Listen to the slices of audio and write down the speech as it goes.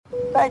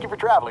Thank you for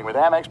traveling with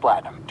Amex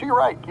Platinum. To your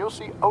right, you'll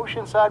see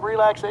oceanside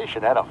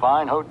relaxation at a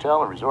fine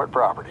hotel and resort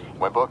property.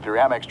 When booked through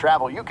Amex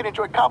Travel, you can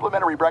enjoy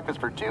complimentary breakfast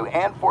for 2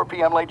 and 4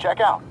 p.m. late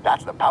checkout.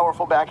 That's the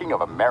powerful backing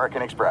of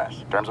American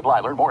Express. Terms apply.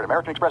 Learn more at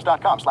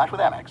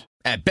americanexpress.com/withAmex.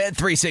 At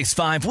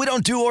Bet365, we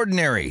don't do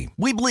ordinary.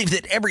 We believe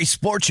that every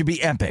sport should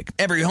be epic.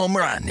 Every home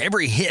run,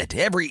 every hit,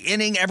 every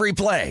inning, every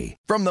play.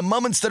 From the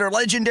moments that are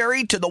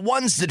legendary to the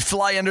ones that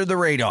fly under the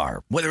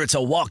radar. Whether it's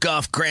a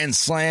walk-off grand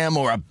slam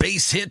or a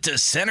base hit to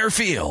center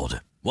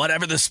field.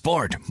 Whatever the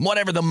sport,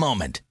 whatever the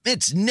moment.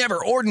 It's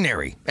never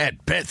ordinary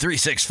at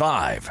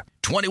Bet365.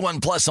 21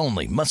 plus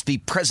only. Must be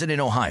present in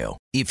Ohio.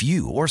 If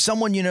you or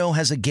someone you know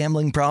has a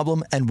gambling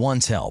problem and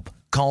wants help,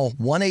 call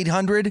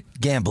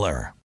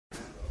 1-800-GAMBLER.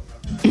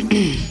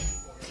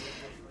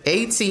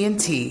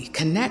 AT&T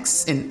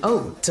connects an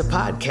ode to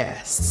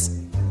podcasts.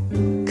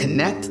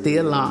 Connect the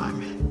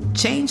alarm.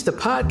 Change the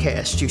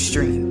podcast you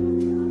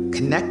stream.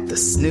 Connect the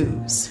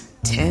snooze.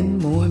 10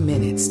 more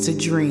minutes to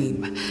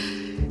dream.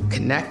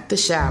 Connect the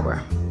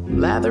shower.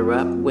 Lather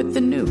up with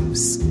the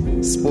news.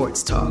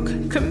 Sports talk,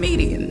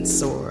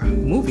 comedians, or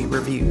movie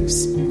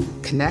reviews.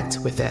 Connect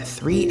with that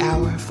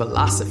 3-hour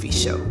philosophy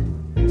show.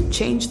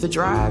 Change the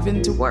drive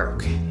into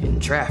work in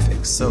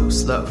traffic so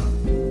slow.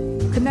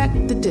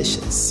 Connect the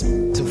dishes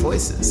to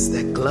voices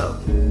that glow.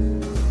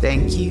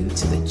 Thank you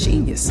to the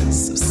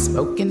geniuses of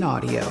spoken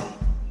audio.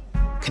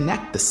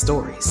 Connect the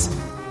stories.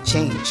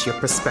 Change your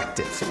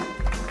perspective.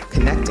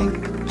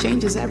 Connecting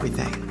changes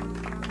everything.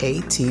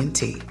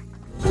 AT&T.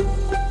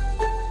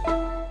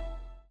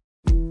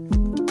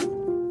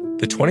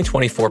 The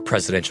 2024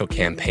 presidential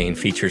campaign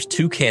features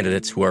two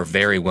candidates who are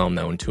very well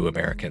known to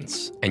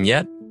Americans. And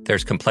yet,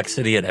 there's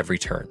complexity at every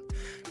turn.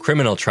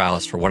 Criminal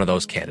trials for one of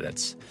those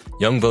candidates.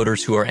 Young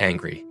voters who are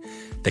angry.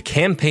 The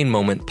Campaign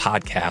Moment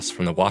podcast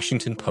from the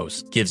Washington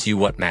Post gives you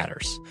what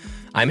matters.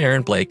 I'm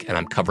Aaron Blake, and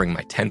I'm covering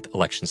my 10th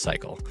election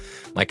cycle.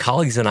 My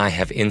colleagues and I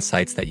have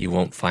insights that you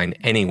won't find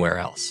anywhere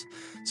else.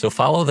 So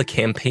follow the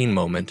Campaign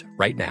Moment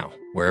right now,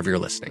 wherever you're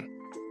listening.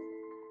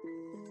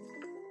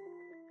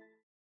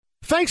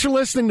 Thanks for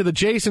listening to the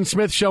Jason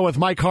Smith Show with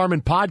Mike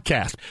Harmon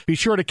podcast. Be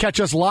sure to catch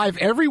us live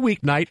every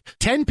weeknight,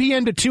 10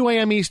 p.m. to 2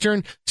 a.m.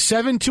 Eastern,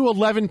 7 to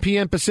 11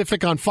 p.m.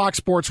 Pacific on Fox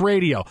Sports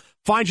Radio.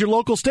 Find your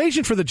local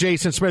station for the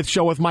Jason Smith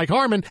Show with Mike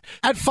Harmon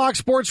at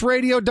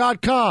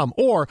foxsportsradio.com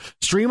or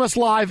stream us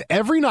live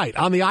every night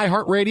on the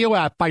iHeartRadio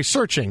app by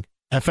searching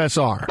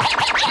FSR. Now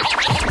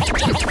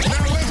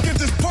let's get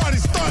this party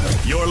started.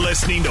 You're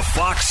listening to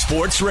Fox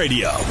Sports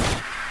Radio.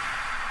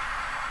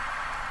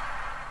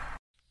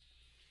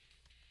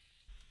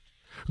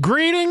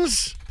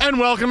 Greetings and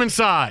welcome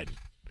inside.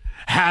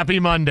 Happy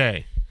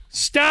Monday.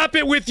 Stop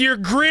it with your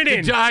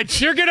grinning.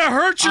 You're going to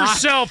hurt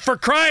yourself for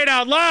crying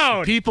out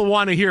loud. People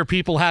want to hear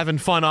people having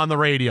fun on the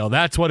radio.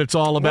 That's what it's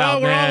all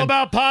about, we're man. all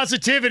about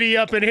positivity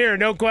up in here.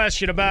 No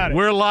question about it.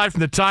 We're live from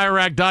the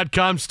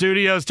TireRack.com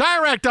studios.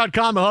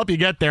 TireRack.com will help you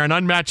get there. An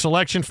unmatched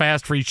selection,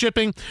 fast, free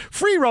shipping,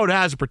 free road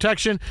hazard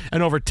protection,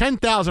 and over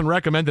 10,000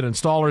 recommended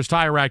installers.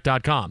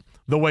 TireRack.com,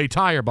 the way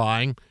tire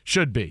buying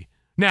should be.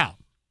 Now,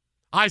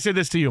 I say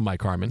this to you,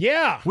 Mike Harmon.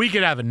 Yeah. We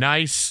could have a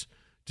nice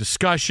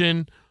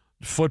discussion,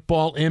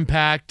 football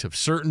impact of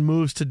certain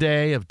moves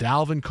today, of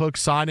Dalvin Cook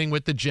signing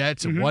with the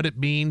Jets and what it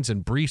means,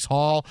 and Breece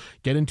Hall,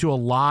 get into a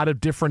lot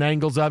of different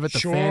angles of it, the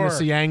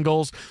fantasy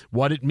angles,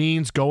 what it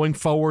means going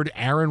forward,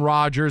 Aaron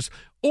Rodgers,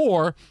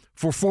 or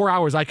for 4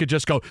 hours I could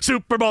just go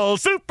Super Bowl,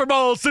 Super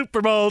Bowl,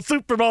 Super Bowl,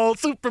 Super Bowl,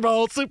 Super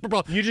Bowl, Super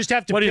Bowl. You just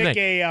have to pick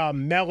a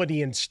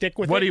melody and stick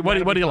with it. What do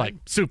you like?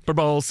 Super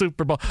Bowl,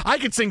 Super Bowl. I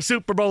could sing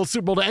Super Bowl,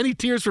 Super Bowl to any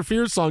Tears for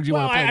Fears songs you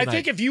want to play tonight. I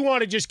think if you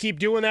want to just keep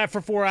doing that for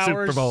 4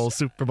 hours,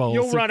 Super Bowl,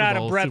 you'll run out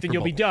of breath and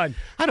you'll be done.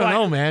 I don't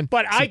know, man.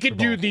 But I could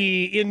do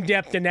the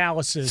in-depth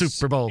analysis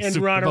and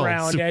run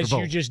around as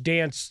you just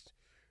dance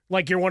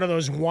like you're one of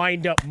those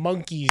wind-up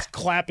monkeys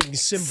clapping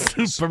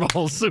cymbals. Super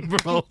Bowl, Super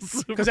Bowl,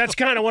 because that's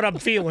kind of what I'm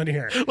feeling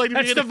here.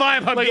 That's the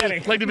vibe I'm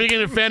getting. Like the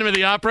beginning of Phantom of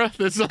the Opera.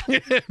 This song,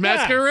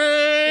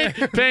 Masquerade,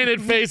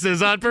 painted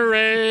faces on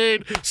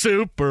parade.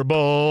 Super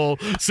Bowl,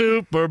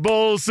 Super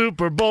Bowl,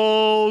 Super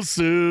Bowl,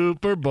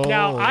 Super Bowl.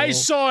 Now, I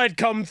saw it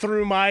come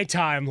through my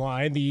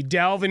timeline, the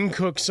Dalvin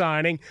Cook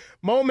signing,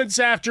 moments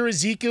after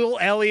Ezekiel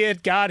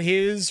Elliott got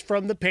his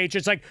from the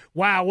Patriots. Like,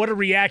 wow, what a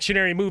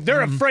reactionary move. They're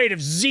afraid of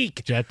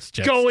Zeke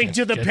going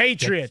to the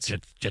Patriots.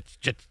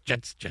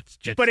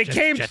 But it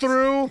came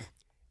through,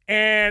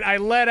 and I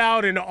let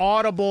out an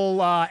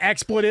audible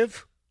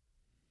expletive.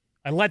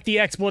 I let the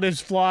expletives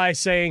fly,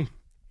 saying,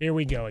 here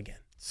we go again.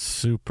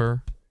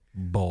 Super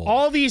Bowl.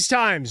 All these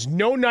times,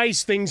 no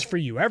nice things for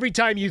you. Every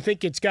time you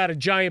think it's got a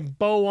giant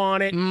bow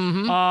on it,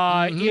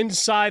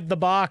 inside the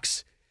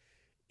box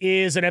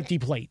is an empty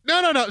plate.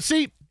 No.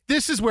 See,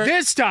 this is where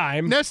this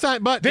time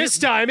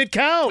it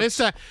counts. This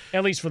time,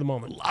 at least for the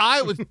moment.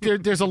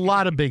 There's a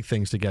lot of big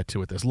things to get to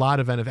with this. A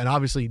lot of and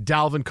obviously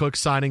Dalvin Cook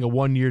signing a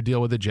 1-year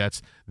deal with the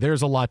Jets.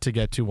 There's a lot to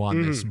get to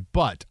on this.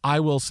 But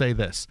I will say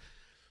this.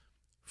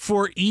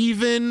 For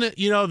even,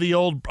 the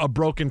old a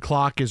broken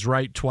clock is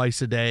right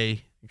twice a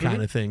day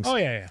kind of things. Oh,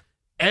 yeah.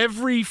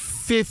 every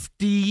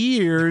 50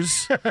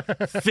 years,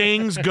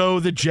 things go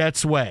the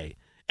Jets' way.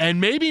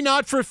 And maybe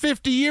not for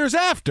 50 years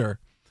after,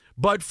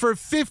 but for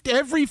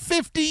every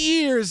 50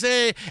 years,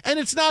 and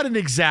it's not an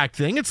exact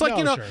thing. It's like,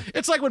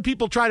 It's like when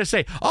people try to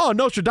say, oh,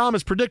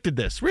 Nostradamus predicted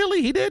this.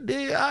 Really? He did?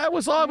 I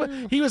was off.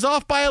 He was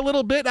off by a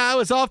little bit. I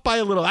was off by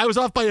a little. I was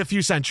off by a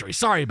few centuries.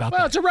 Sorry about that.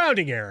 Well, it's a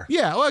rounding error.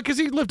 Yeah, well, because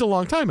he lived a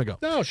long time ago.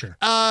 Oh, sure.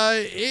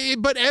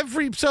 But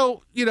every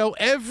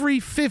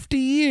 50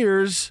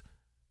 years,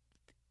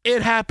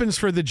 it happens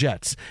for the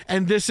Jets,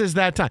 and this is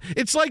that time.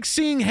 It's like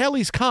seeing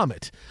Halley's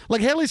Comet.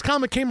 Like, Halley's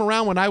Comet came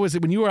around when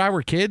you and I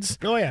were kids.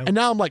 Oh, yeah. And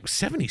now I'm like,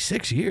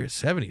 76 years.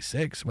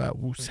 76.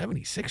 Wow,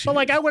 76 years. Well,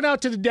 like, I went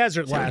out to the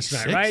desert last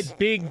night, right?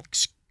 Big,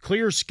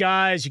 clear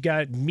skies. You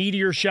got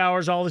meteor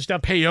showers, all this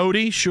stuff.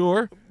 Peyote,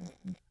 sure.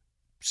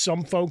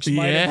 Some folks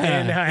might have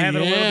been having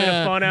a little bit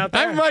of fun out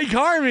there. I'm Mike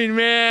Harmon,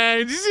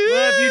 man.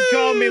 Well, if you'd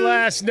called me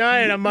last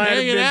night, I might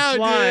have been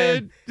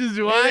flying. Dude.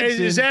 Just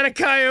watching. Is that a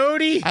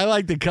coyote? I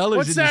like the colors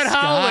What's in that the sky,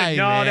 howling?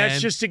 No, man.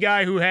 that's just a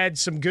guy who had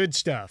some good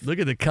stuff. Look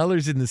at the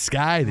colors in the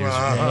sky. There's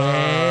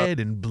red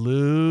and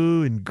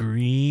blue and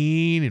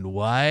green and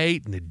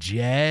white and the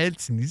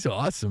Jets. And he's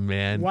awesome,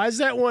 man. Why is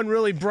that one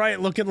really bright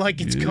looking like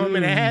it's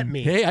coming at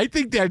me? Hey, I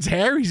think that's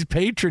Harry's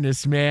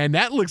Patronus, man.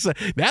 That looks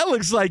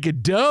like a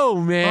doe,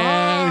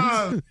 man.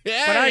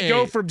 Hey. But I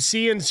go from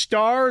seeing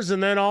stars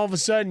and then all of a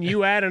sudden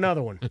you add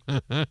another one.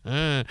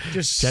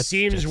 Just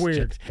seems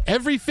weird.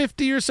 Every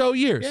 50 or so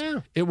years,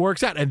 it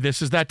works out. And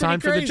this is that time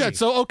for the Jets.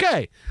 So,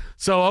 okay.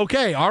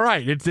 All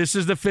right. This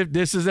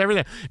is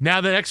everything. Now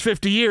the next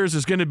 50 years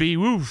is going to be,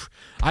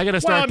 I got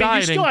to start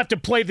dieting. You still have to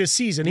play this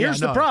season. Here's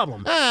the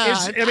problem.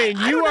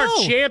 You are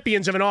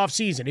champions of an off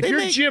season. If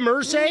you're Jim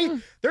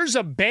Irsay, there's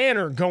a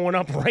banner going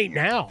up right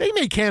now. They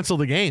may cancel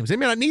the games. They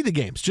may not need the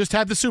games. Just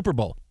have the Super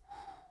Bowl.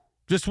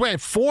 Just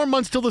wait 4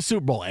 months till the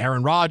Super Bowl.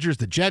 Aaron Rodgers,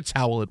 the Jets,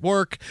 how will it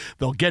work?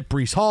 They'll get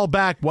Breece Hall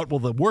back. What will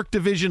the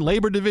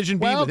labor division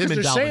be with him and Dalvin Cook? Well, because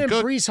they're saying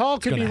Breece Hall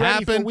could be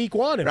ready for week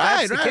 1. If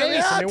that's the case.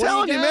 Yeah, I'm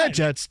telling you, man.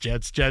 Jets.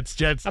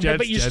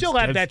 But you still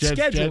have that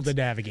schedule to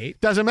navigate.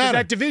 Doesn't matter.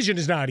 That division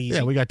is not easy.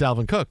 Yeah, we got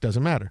Dalvin Cook.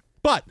 Doesn't matter.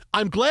 But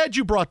I'm glad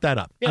you brought that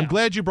up. Yeah. I'm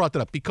glad you brought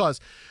that up because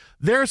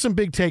there are some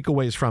big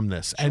takeaways from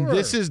this, and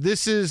this is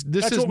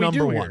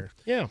number one.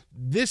 Yeah,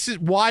 this is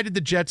why did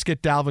the Jets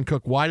get Dalvin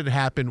Cook? Why did it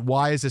happen?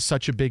 Why is this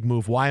such a big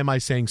move? Why am I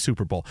saying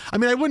Super Bowl? I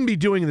mean, I wouldn't be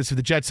doing this if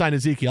the Jets signed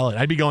Ezekiel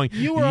Elliott. I'd be going.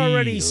 You were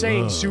already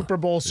saying Super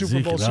Bowl,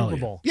 Super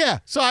Bowl. Yeah,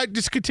 so I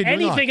just continue.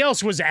 Anything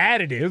else was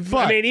additive.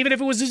 But, I mean, even if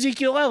it was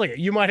Ezekiel Elliott,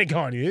 you might have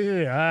gone,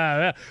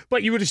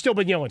 but you would have still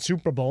been yelling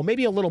Super Bowl,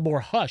 maybe a little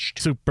more hushed.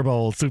 Super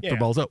Bowl. So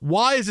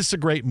why is this a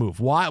great move?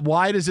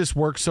 Why does this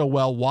work so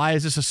well? Why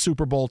is this a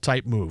Super Bowl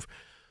type move?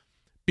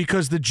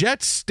 Because the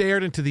Jets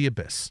stared into the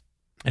abyss.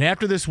 And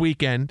after this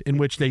weekend in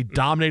which they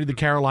dominated the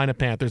Carolina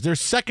Panthers, their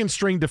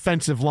second-string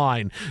defensive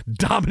line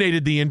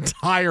dominated the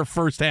entire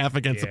first half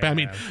against the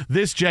Panthers. I mean,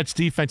 this Jets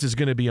defense is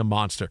going to be a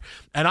monster.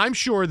 And I'm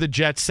sure the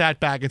Jets sat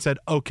back and said,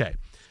 okay,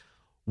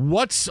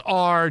 what's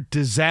our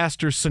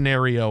disaster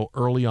scenario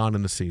early on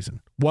in the season?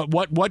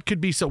 What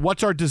could be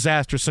what's our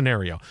disaster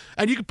scenario?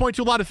 And you can point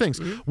to a lot of things.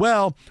 Mm-hmm.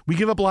 Well, we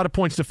give up a lot of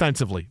points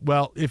defensively.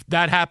 Well, if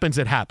that happens,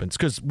 it happens.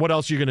 Because what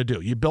else are you going to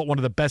do? You built one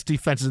of the best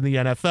defenses in the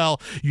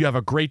NFL. You have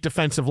a great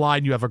defensive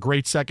line. You have a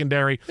great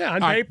secondary. Yeah,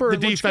 on paper,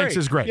 the defense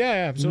is great. Yeah,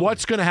 absolutely.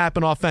 What's going to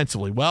happen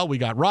offensively? Well, we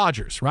got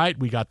Rodgers, right?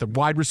 We got the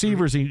wide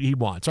receivers he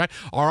wants, right?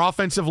 Our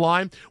offensive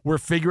line, we're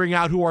figuring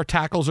out who our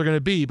tackles are going to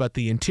be, but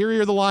the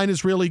interior of the line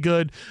is really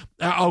good.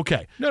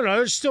 Okay. No,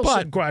 there's still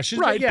some questions.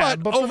 Right,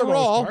 but overall, for the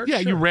most part, sure.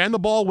 You ran the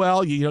ball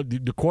well.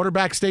 The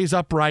quarterback stays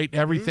upright.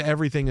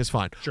 Everything is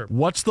fine. Sure.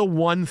 What's the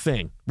one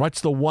thing?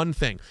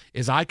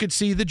 Is I could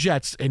see the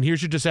Jets, and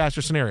here's your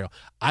disaster scenario.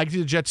 I could see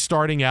the Jets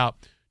starting out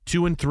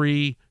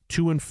 2-3,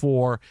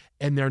 2-4,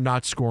 and they're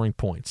not scoring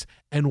points.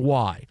 And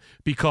why?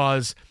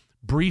 Because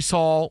Breece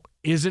Hall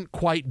isn't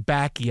quite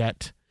back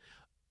yet,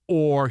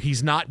 or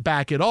he's not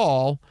back at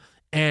all.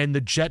 And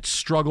the Jets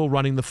struggle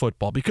running the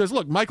football. Because,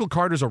 look, Michael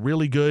Carter's a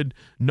really good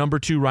number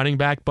 2 running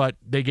back, but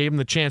they gave him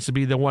the chance to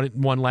be the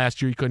one last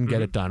year. He couldn't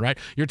get it done, right?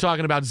 You're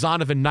talking about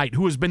Zonovan Knight,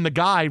 who has been the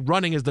guy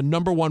running as the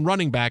number 1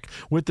 running back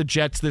with the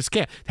Jets this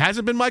camp. It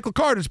hasn't been Michael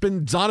Carter. It's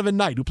been Zonovan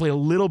Knight, who played a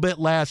little bit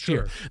last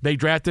year. They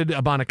drafted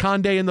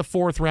Abanikande in the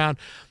 4th round.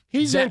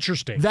 He's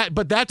interesting.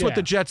 But that's what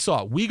the Jets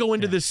saw. We go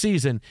into this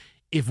season,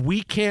 if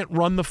we can't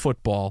run the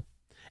football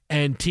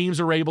and teams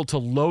are able to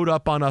load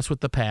up on us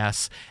with the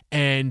pass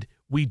and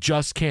we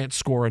just can't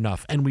score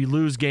enough, and we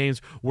lose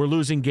games. We're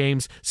losing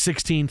games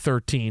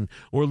 16-13.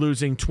 We're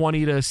losing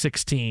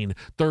 20-16,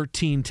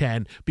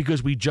 13-10,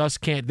 because we just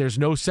can't. There's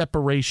no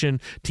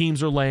separation.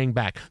 Teams are laying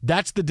back.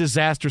 That's the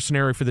disaster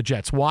scenario for the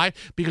Jets. Why?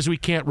 Because we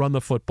can't run the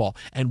football.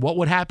 And what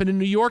would happen in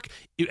New York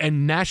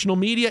and national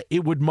media?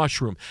 It would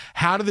mushroom.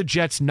 How do the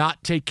Jets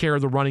not take care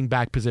of the running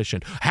back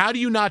position? How do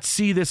you not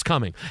see this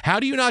coming?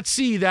 How do you not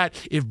see that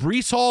if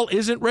Breece Hall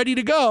isn't ready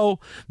to go,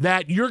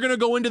 that you're going to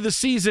go into the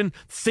season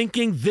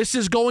thinking this is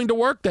is going to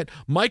work, that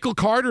Michael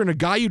Carter and a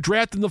guy you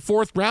drafted in the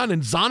 4th round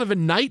and Zonovan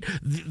Knight,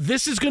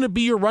 this is going to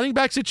be your running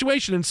back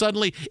situation. And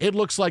suddenly it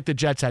looks like the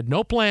Jets had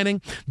no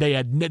planning.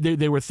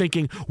 They were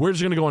thinking, we're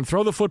just going to go and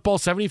throw the football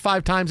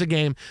 75 times a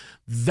game.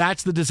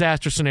 That's the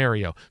disaster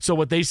scenario. So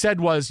what they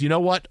said was, you know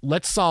what?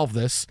 Let's solve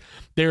this.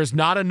 There's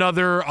not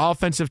another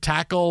offensive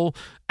tackle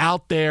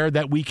out there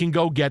that we can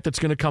go get that's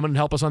going to come in and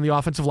help us on the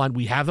offensive line.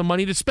 We have the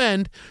money to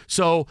spend,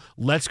 so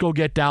let's go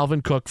get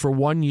Dalvin Cook for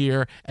 1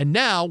 year. And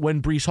now when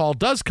Breece Hall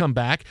does come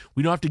back,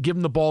 we don't have to give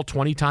him the ball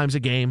 20 times a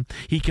game.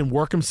 He can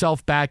work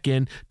himself back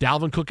in.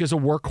 Dalvin Cook is a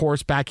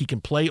workhorse back. He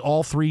can play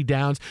all 3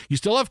 downs. You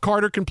still have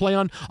Carter can play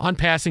on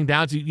passing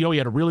downs. He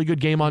had a really good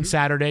game on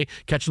Saturday,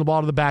 catching the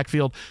ball to the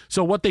backfield.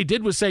 So what they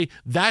did was say,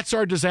 that's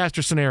our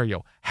disaster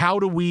scenario. How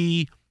do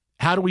we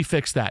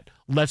fix that?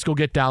 Let's go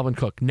get Dalvin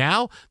Cook.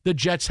 Now, the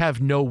Jets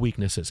have no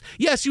weaknesses.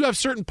 Yes, you have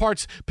certain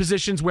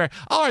positions where,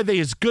 are they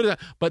as good,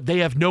 but they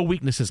have no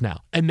weaknesses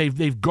now. And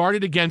they've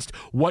guarded against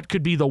what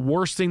could be the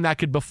worst thing that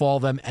could befall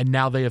them, and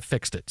now they have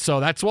fixed it. So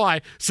that's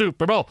why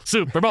Super Bowl,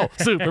 Super Bowl,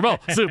 Super Bowl,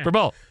 Super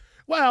Bowl.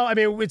 Well, I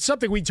mean, it's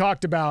something we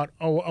talked about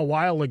a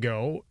while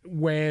ago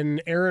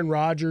when Aaron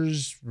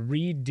Rodgers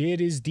redid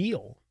his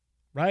deal,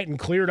 right, and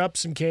cleared up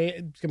some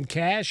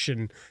cash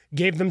and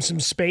gave them some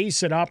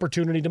space and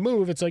opportunity to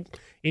move. It's like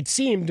it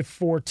seemed to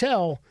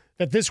foretell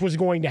that this was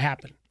going to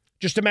happen.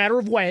 Just a matter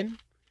of when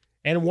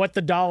and what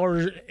the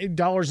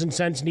dollars and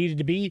cents needed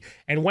to be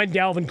and when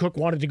Dalvin Cook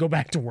wanted to go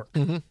back to work.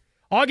 Mm-hmm.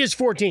 August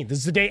 14th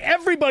is the day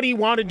everybody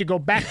wanted to go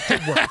back to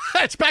work.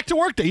 It's back to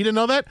work day. You didn't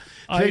know that?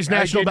 Today's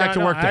National Back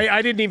to Work Day.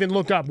 I didn't even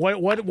look up. What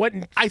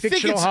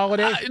fictional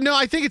holiday? No,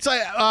 I think it's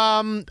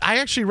I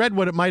actually read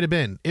what it might have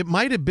been. It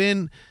might have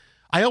been,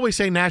 I always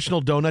say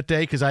National Donut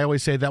Day because I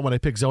always say that when I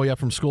pick Zoe up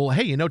from school.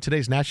 Hey,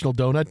 today's National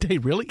Donut Day?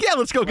 Really? Yeah,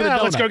 let's go get a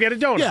donut. Let's go get a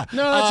donut. Yeah.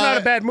 No, that's not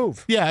a bad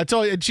move. Yeah,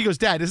 and she goes,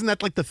 Dad, isn't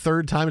that like the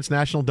 3rd time it's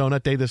National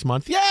Donut Day this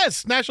month?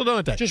 Yes, National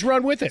Donut Day. Just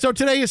run with it. So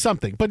today is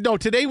something. But no,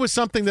 today was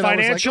something that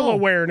Financial I was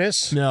like,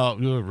 awareness. No,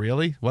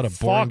 really? What a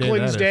boring day that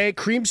is. Falklands Day,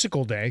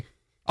 Creamsicle Day.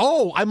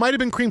 Oh, I might have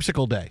been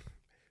Creamsicle Day.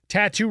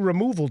 Tattoo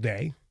Removal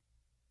Day.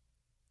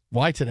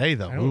 Why today,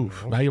 though?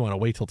 Oof. Now you want to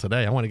wait till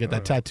today. I want to get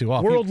that tattoo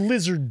off. World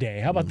Lizard Day.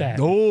 How about that?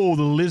 Oh,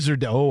 the Lizard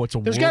Day. Oh, it's a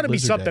There's got to be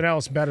something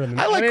else better than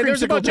that. I like Creamsicle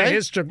there's a bunch Day.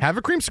 Of Have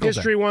a Creamsicle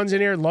history Day. ones in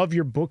here. Love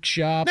Your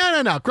Bookshop.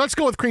 No. Let's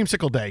go with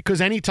Creamsicle Day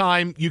because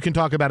anytime you can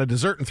talk about a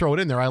dessert and throw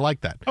it in there, I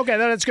like that. Okay,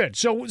 that's good.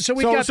 So we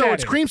got that. So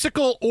it's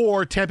Creamsicle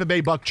or Tampa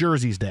Bay Buck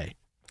Jerseys Day.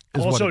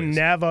 Also,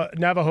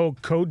 Navajo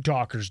Code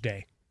Talkers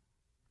Day.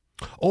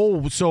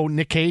 Oh, so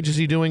Nick Cage, is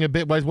he doing a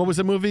bit? What was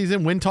the movie he's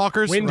in? Wind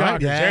Talkers? Wind right?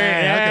 Talkers.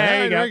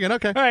 Yeah, okay. Very good.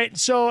 Okay. All right.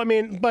 So,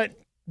 but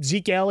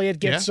Zeke Elliott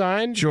gets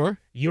signed. Sure.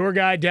 Your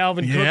guy,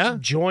 Dalvin Cook,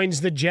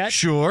 joins the Jets.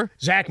 Sure.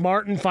 Zach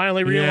Martin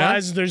finally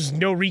realizes there's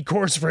no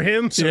recourse for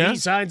him, so he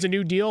signs a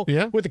new deal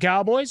with the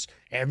Cowboys.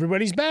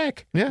 Everybody's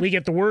back. Yeah. We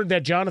get the word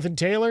that Jonathan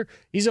Taylor,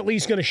 he's at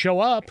least going to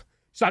show up.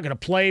 He's not going to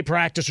play,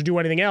 practice, or do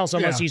anything else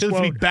unless he's,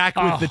 quote, back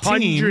with the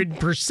team.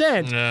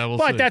 100%. Yeah, we'll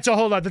but see. that's a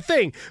whole other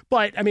thing.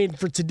 But,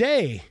 for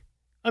today,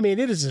 it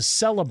is a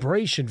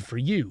celebration for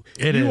you.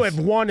 You have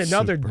won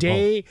another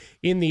day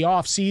in the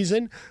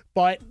offseason,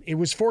 but it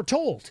was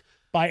foretold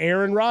by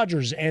Aaron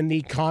Rodgers and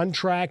the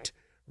contract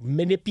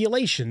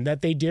manipulation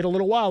that they did a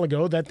little while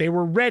ago that they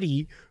were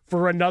ready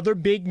for another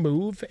big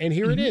move, and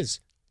here it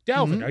is.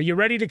 Dalvin, are you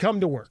ready to come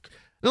to work?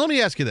 Now, let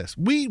me ask you this.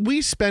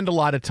 We spend a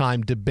lot of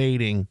time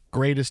debating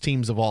greatest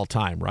teams of all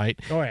time, right?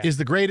 Oh, yeah. Is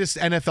the greatest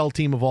NFL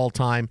team of all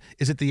time,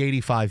 is it the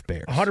 85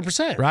 Bears?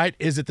 100%. Right?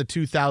 Is it the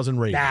 2000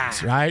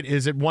 Ravens, right?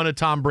 Is it one of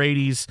Tom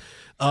Brady's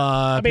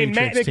Patriots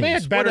teams?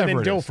 McMahon's better than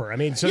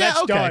Dilfer. So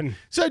that's done.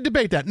 So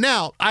debate that.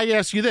 Now, I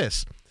ask you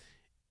this.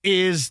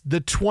 Is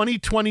the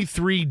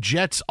 2023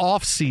 Jets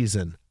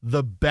offseason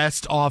the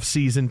best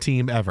offseason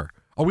team ever?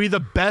 Are we the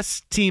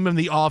best team in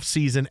the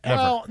offseason ever?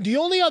 Well, the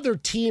only other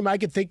team I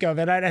could think of,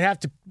 and I'd have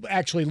to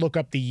actually look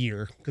up the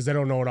year because I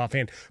don't know it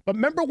offhand, but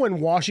remember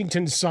when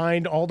Washington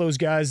signed all those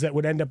guys that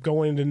would end up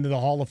going into the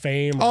Hall of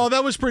Fame? Oh,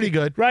 that was pretty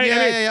good. Right?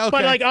 Yeah, okay.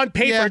 But on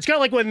paper, it's kind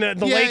of like when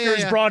the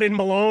Lakers brought in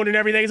Malone and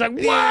everything. It's like,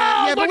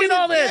 wow, look at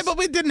all this. Yeah, but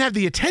we didn't have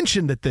the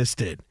attention that this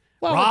did.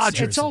 Well,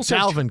 Rodgers, it's also,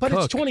 Dalvin but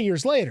Cook. It's 20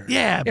 years later.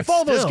 Yeah, if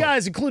all those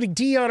guys, including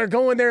Dion, are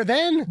going there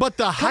then. But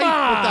the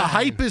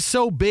hype is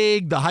so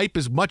big. The hype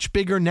is much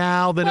bigger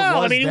now than it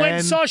was then. He went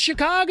and saw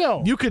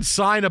Chicago. You could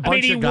sign a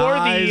bunch of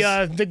guys. He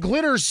wore the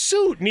glitter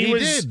suit, and he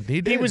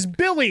did. He was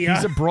Billy.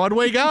 He's a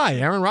Broadway guy.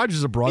 Aaron Rodgers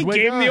is a Broadway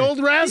guy. He gave him the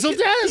old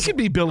razzle-dazzle. He could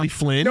be Billy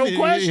Flynn. No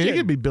question. He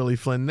could be Billy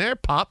Flynn there.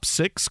 Pop,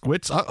 six,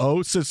 squits,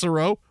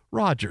 Cicero.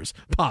 Rodgers.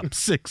 Pop,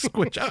 six,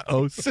 squitch,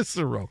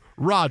 Cicero.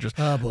 Rodgers.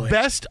 Oh, boy.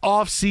 Best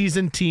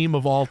off-season team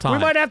of all time. We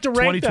might have to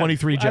rank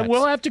 2023 Jets.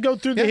 We'll have to go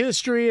through the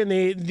history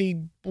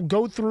and we'll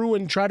go through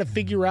and try to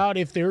figure out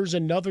if there's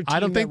another team. I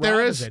don't think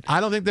there is. It. I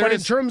don't think there but is.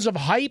 in terms of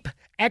hype,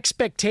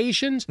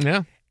 expectations,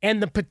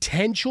 and the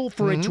potential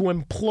for it to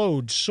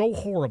implode so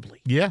horribly.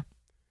 Yeah.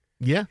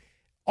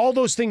 All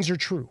those things are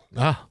true.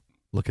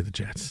 Look at the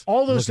Jets.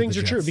 All those things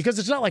are true because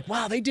it's not like,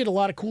 wow, they did a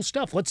lot of cool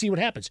stuff. Let's see what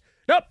happens.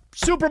 Nope.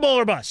 Super Bowl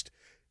or bust.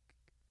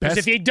 Because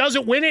if he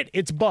doesn't win it,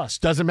 it's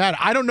bust. Doesn't matter.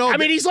 I don't know. I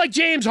mean, he's like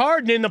James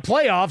Harden in the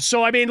playoffs,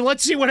 so, I mean,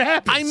 let's see what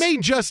happens. I may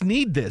just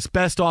need this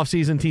best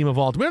offseason team of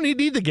all time. We don't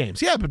need the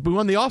games. Yeah, but we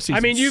won the offseason. I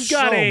mean, you've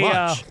got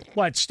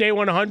Stay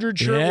 100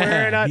 shirt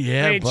wearing it?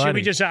 Yeah, buddy. Should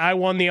we just say, I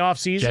won the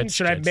offseason?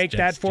 Should I make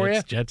that for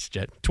you? Jets.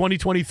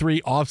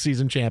 2023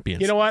 offseason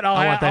champions. You know what?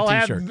 I want that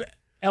I'll t-shirt. have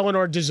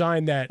Eleanor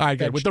design that. All right,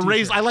 good. With the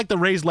raised, I like the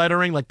raised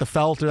lettering, like the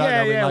felt.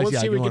 Yeah, nice. We'll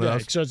see what we can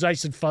do. So it's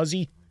nice and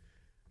fuzzy.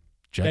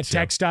 Jets, that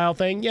textile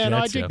thing. Yeah,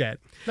 Jets, I dig that.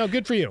 No,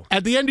 good for you.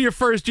 At the end of your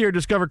first year,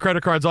 Discover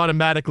credit cards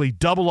automatically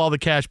double all the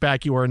cash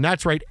back you earn.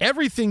 That's right.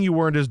 Everything you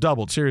earned is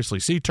doubled. Seriously.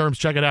 See terms.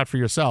 Check it out for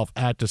yourself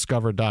at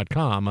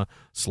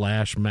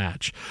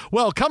discover.com/match.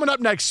 Well, coming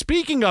up next,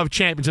 speaking of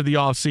champions of the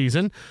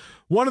offseason,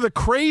 one of the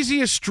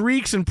craziest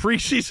streaks in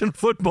preseason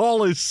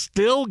football is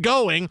still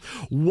going.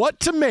 What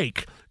to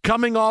make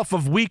coming off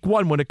of week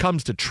 1 when it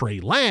comes to Trey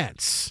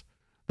Lance,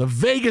 the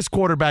Vegas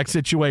quarterback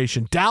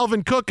situation,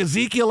 Dalvin Cook,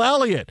 Ezekiel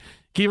Elliott.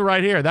 Keep it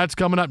right here. That's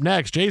coming up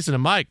next. Jason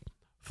and Mike,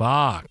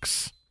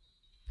 Fox.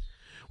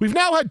 We've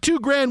now had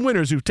 2 grand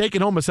winners who've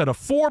taken home a set of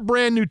 4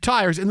 brand new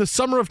tires in the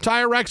Summer of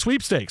Tire Rack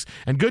sweepstakes.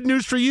 And good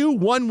news for you,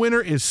 1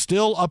 winner is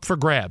still up for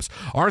grabs.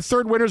 Our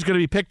 3rd winner is going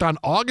to be picked on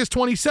August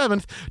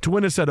 27th to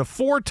win a set of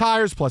 4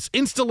 tires plus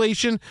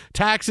installation,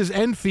 taxes,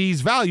 and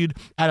fees valued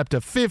at up to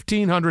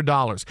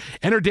 $1,500.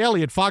 Enter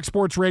daily at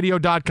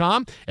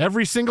foxsportsradio.com.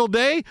 Every single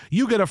day,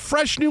 you get a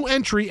fresh new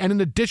entry and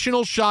an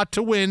additional shot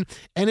to win,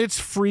 and it's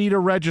free to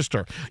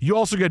register. You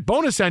also get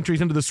bonus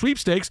entries into the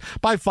sweepstakes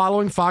by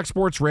following Fox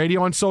Sports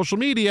Radio on social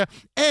media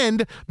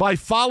and by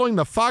following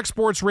the Fox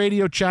Sports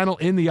Radio channel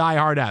in the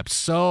iHeart app.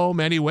 So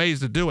many ways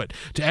to do it.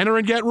 To enter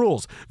and get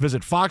rules,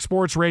 visit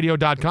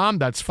foxsportsradio.com.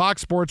 That's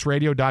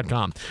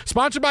foxsportsradio.com.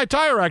 Sponsored by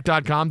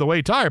TireRack.com, the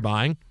way tire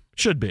buying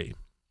should be.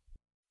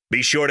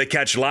 Be sure to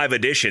catch live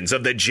editions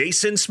of The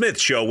Jason Smith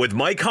Show with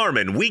Mike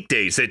Harmon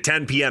weekdays at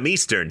 10 p.m.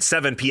 Eastern,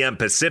 7 p.m.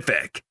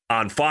 Pacific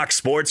on Fox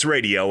Sports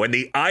Radio and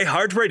the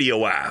iHeart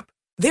Radio app.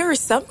 There are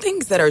some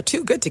things that are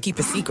too good to keep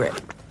a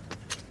secret.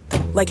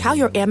 Like how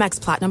your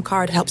Amex Platinum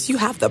card helps you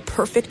have the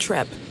perfect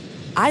trip.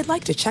 I'd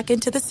like to check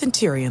into the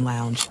Centurion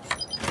Lounge.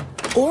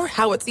 Or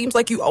how it seems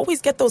like you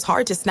always get those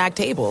hard-to-snag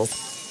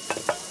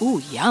tables.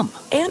 Ooh, yum.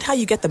 And how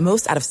you get the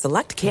most out of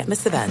select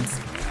can't-miss events.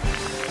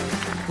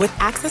 With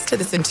access to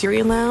the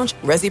Centurion Lounge,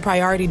 Resi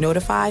Priority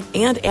Notified,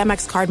 and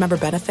Amex card member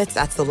benefits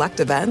at select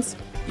events,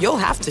 you'll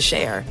have to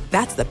share.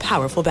 That's the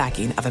powerful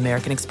backing of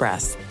American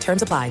Express.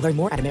 Terms apply. Learn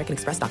more at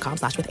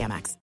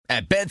americanexpress.com/withAmex.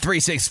 At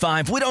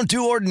Bet365, we don't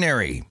do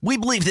ordinary. We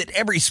believe that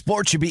every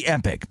sport should be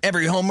epic.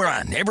 Every home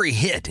run, every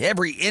hit,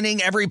 every inning,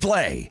 every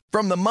play.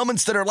 From the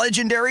moments that are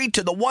legendary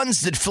to the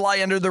ones that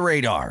fly under the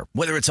radar.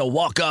 Whether it's a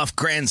walk-off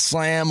grand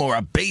slam or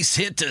a base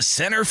hit to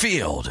center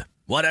field.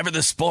 Whatever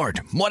the sport,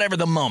 whatever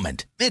the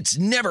moment. It's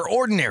never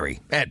ordinary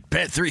at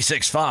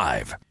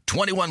Bet365.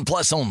 21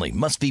 plus only.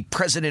 Must be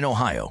present in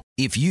Ohio.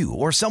 If you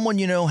or someone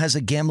you know has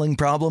a gambling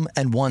problem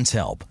and wants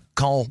help,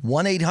 call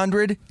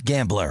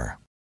 1-800-GAMBLER.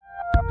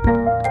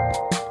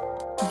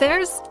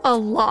 There's a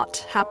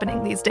lot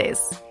happening these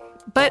days,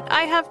 but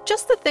I have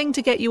just the thing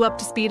to get you up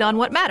to speed on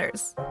what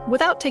matters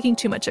without taking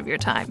too much of your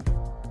time.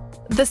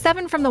 The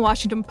 7 from the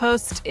Washington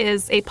Post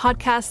is a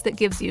podcast that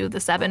gives you the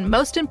 7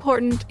 most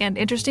important and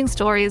interesting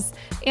stories,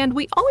 and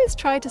we always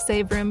try to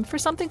save room for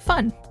something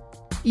fun.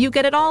 You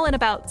get it all in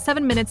about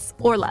 7 minutes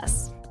or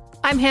less.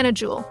 I'm Hannah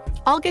Jewell.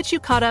 I'll get you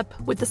caught up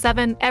with the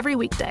 7 every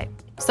weekday.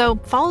 So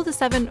follow the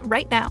 7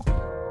 right now.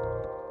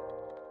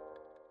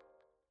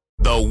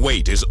 The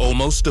wait is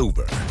almost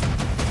over.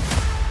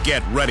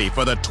 Get ready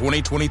for the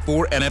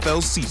 2024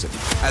 NFL season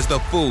as the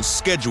full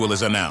schedule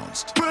is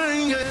announced.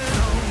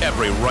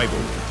 Every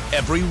rivalry,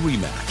 every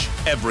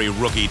rematch, every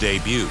rookie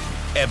debut,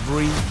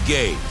 every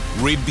game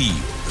revealed.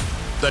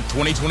 The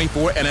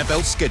 2024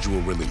 NFL schedule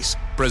release,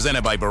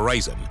 presented by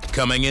Verizon,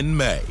 coming in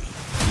May.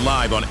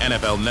 Live on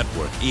NFL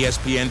Network,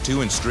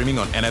 ESPN2, and streaming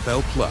on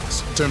NFL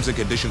Plus. Terms and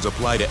conditions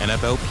apply to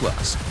NFL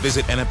Plus.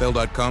 Visit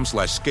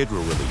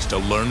NFL.com/schedule release to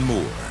learn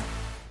more.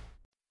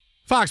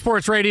 Fox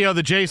Sports Radio,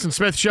 the Jason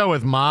Smith Show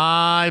with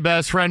my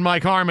best friend,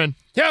 Mike Harmon.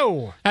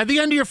 Yo! At the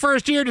end of your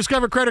first year,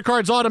 Discover credit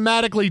cards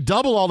automatically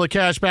double all the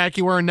cash back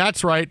you earn.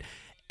 That's right.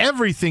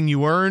 Everything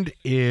you earned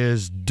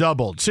is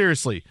doubled.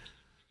 Seriously.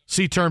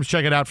 See terms.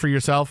 Check it out for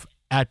yourself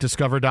at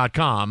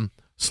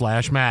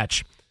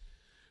discover.com/match.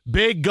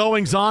 Big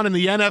goings on in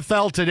the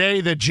NFL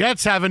today. The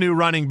Jets have a new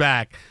running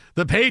back.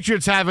 The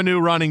Patriots have a new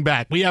running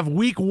back. We have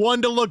week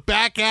 1 to look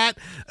back at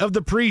of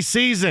the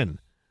preseason.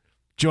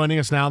 Joining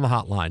us now on the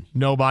hotline,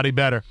 nobody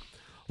better.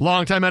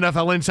 Longtime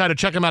NFL insider.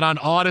 Check him out on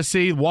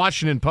Odyssey,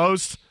 Washington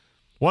Post,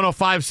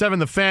 105.7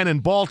 The Fan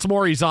in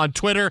Baltimore. He's on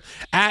Twitter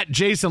at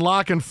Jason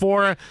La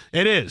Canfora.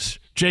 It is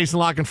Jason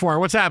La Canfora.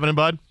 What's happening,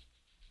 bud?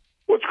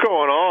 What's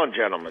going on,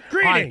 gentlemen?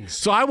 Greetings. Right,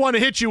 so I want to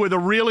hit you with a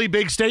really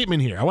big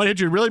statement here. I want to hit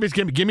you really big.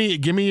 Give me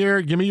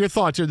your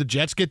thoughts here. The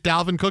Jets get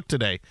Dalvin Cook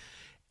today.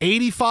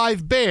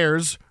 85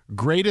 Bears,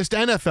 greatest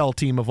NFL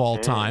team of all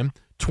time.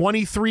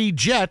 23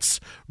 Jets,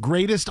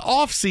 greatest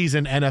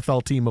offseason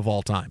NFL team of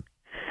all time.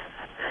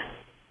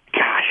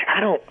 Gosh,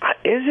 I don't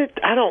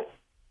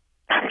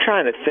I'm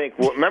trying to think.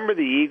 Remember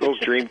the Eagles'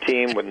 dream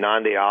team with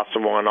Nnamdi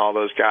Asomugha and all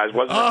those guys?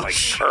 Wasn't it like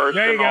Hurst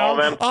and all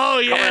them? Oh,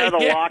 yeah. Coming out of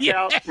the lockout.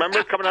 Yeah.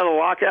 Remember coming out of the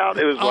lockout?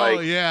 It was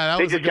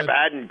they just kept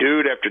adding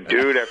dude after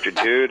dude after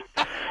dude.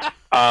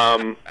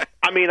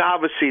 I mean,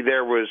 obviously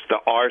there was the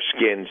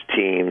R-Skins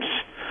teams.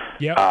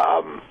 Yep.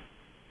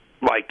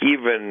 Like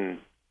even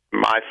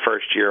my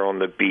first year on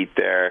the beat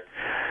there,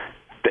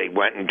 they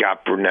went and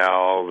got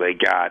Brunell. They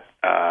got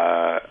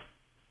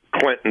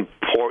Clinton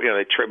Port.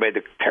 They made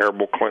the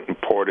terrible Clinton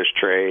Portis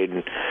trade,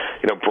 and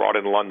brought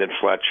in London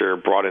Fletcher,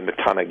 brought in a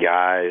ton of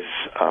guys.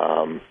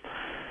 I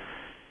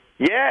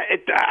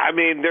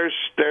mean, there's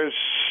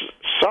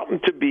something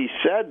to be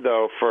said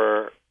though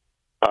for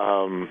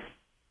a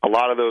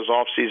lot of those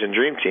off-season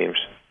dream teams.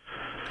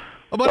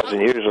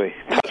 Doesn't usually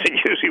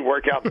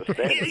work out in the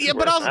standings. Yeah,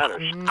 but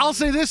I'll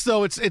say this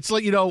though, it's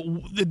like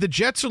the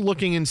Jets are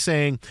looking and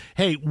saying,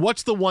 hey,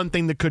 what's the one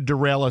thing that could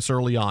derail us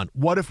early on?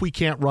 What if we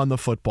can't run the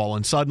football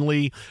and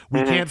suddenly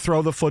we can't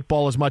throw the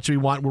football as much as we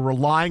want? We're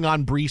relying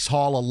on Breece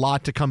Hall a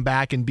lot to come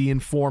back and be in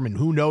form, and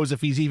who knows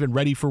if he's even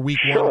ready for week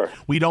one.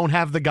 We don't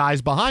have the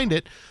guys behind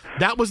it.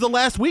 That was the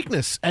last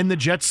weakness, and the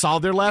Jets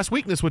solved their last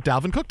weakness with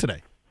Dalvin Cook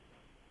today.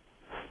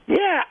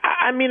 Yeah,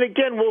 I mean,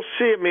 again, we'll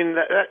see. I mean,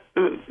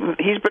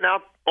 he's been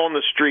out on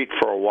the street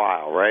for a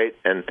while, right?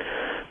 And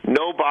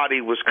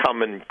nobody was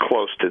coming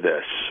close to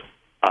this.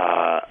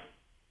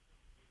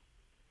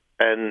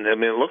 And, I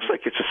mean, it looks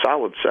like it's a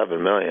solid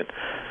 $7 million,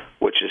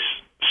 which is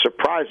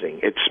surprising.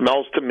 It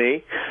smells to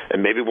me,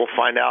 and maybe we'll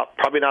find out,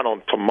 probably not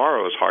on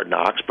tomorrow's Hard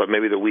Knocks, but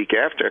maybe the week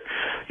after.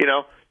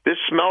 This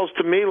smells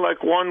to me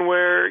like one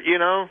where,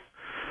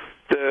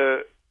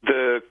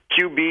 the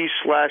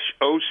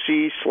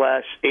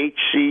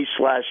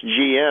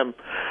QB/OC/HC/GM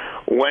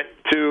went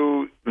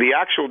to the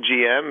actual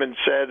GM and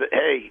said,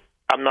 hey,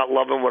 I'm not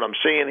loving what I'm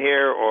seeing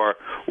here, or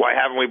why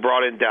haven't we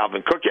brought in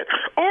Dalvin Cook yet?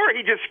 Or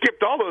he just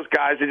skipped all those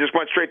guys and just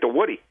went straight to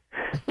Woody,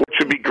 which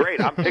would be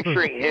great. I'm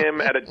picturing him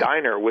at a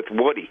diner with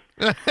Woody.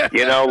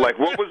 Like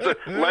what was the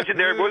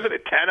legendary, was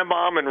it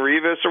Tannenbaum and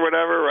Revis or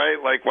whatever,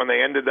 right? Like when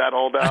they ended that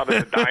holdout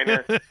at a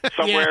diner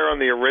somewhere on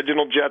the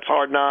original Jets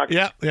Hard Knocks.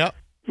 Yeah.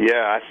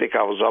 Yeah, I think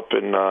I was up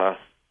in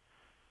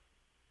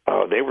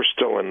they were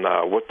still in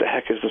what the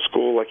heck is the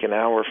school, like an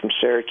hour from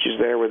Syracuse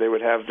there, where they would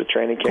have the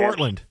training camp?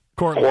 Cortland.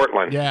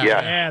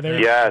 Yeah.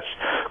 Yes.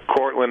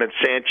 Cortland and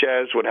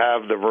Sanchez would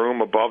have the room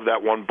above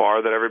that one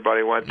bar that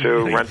everybody went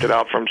to, rented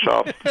out for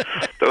himself.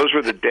 Those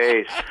were the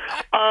days.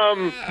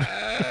 I'm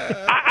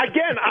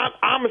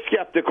a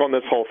skeptic on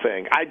this whole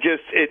thing. I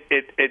just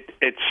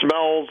it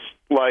smells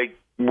like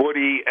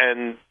Woody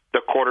and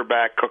the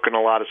quarterback cooking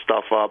a lot of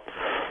stuff up.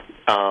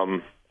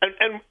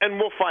 And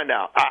we'll find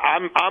out.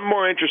 I'm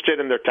more interested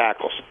in their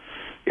tackles.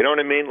 You know what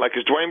I mean? Like,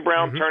 is Dwayne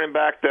Brown turning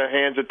back the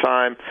hands of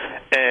time?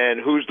 And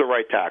who's the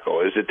right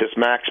tackle? Is it this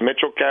Max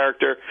Mitchell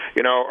character?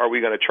 Are we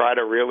going to try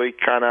to really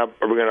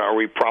are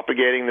we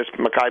propagating this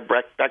Mekhi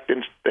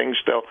Becton thing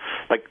still?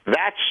 Like,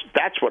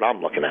 that's what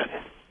I'm looking at.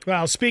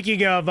 Well,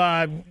 speaking of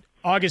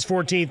August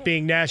 14th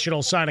being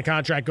National Sign a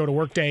Contract, Go to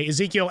Work Day,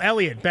 Ezekiel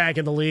Elliott back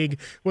in the league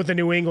with the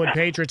New England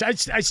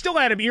Patriots. I still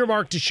had him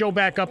earmarked to show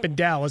back up in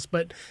Dallas,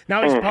 but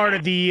now he's part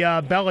of the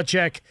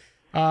Belichick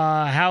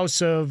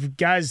house of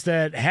guys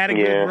that had a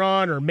good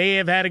run or may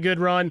have had a good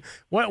run.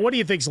 What do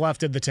you think's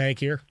left in the tank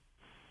here?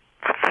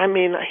 I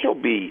mean, he'll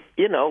be,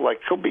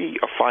 he'll be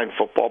a fine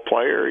football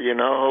player.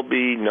 He'll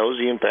be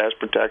nosy in pass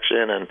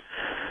protection, and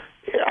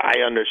I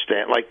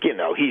understand.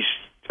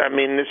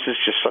 This is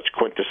just such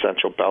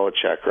quintessential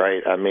Belichick,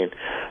 right? I mean,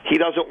 he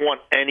doesn't want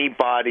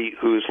anybody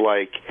who's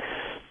like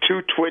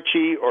too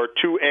twitchy or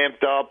too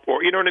amped up,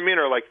 or you know what I mean,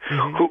 or like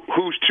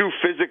who's too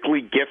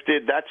physically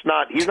gifted.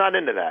 He's not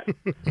into that.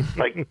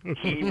 Like,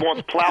 he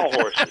wants plow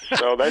horses.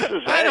 So this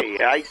is,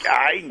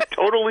 I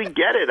totally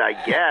get it, I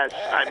guess.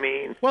 I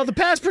mean, well, the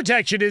pass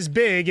protection is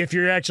big if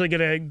you're actually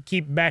going to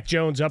keep Mac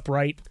Jones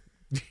upright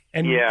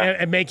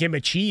and make him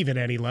achieve at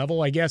any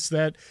level. I guess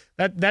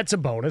that's a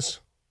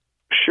bonus.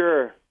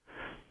 Sure.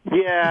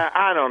 Yeah,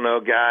 I don't know,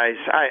 guys.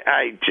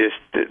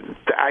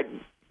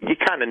 You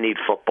kind of need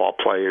football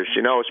players,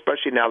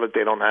 especially now that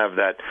they don't have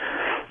that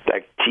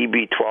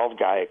TB12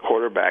 guy at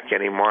quarterback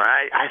anymore.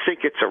 I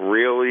think it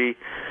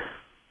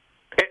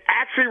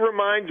actually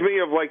reminds me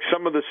of like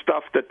some of the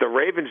stuff that the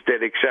Ravens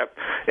did, except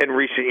in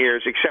recent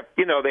years. Except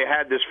they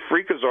had this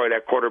freakazoid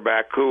at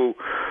quarterback who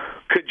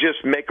could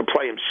just make a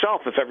play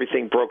himself if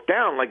everything broke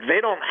down. Like,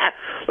 they don't have,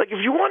 like, if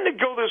you wanted to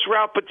go this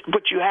route, but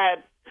you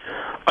had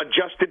a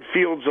Justin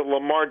Fields, a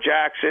Lamar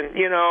Jackson,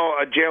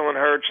 a Jalen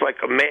Hurts,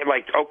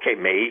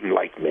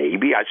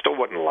 maybe I still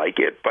wouldn't like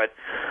it, but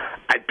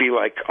I'd be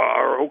like,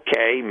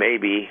 okay,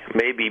 maybe,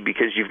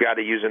 because you've got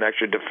to use an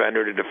extra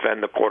defender to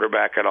defend the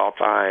quarterback at all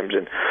times,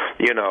 and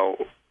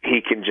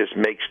he can just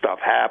make stuff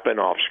happen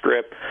off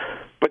script.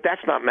 But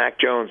that's not Mac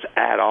Jones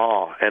at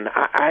all, and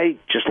I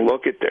just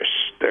look at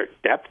their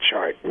depth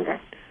chart, and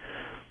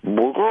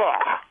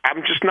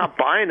I'm just not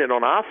buying it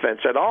on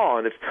offense at all.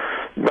 And if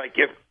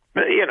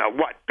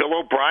Bill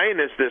O'Brien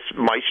is this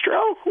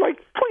maestro?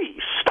 Like,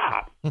 please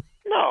stop.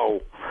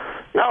 No,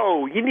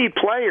 No, you need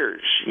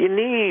players. You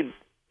need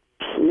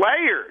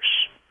players.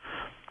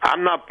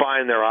 I'm not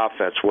buying their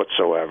offense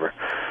whatsoever.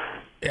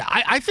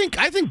 I think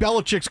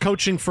Belichick's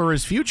coaching for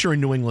his future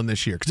in New England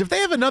this year, because if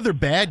they have another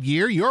bad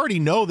year, you already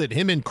know that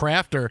him and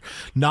Kraft are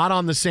not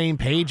on the same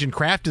page, and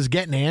Kraft is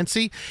getting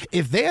antsy.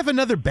 If they have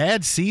another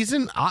bad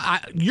season,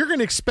 you're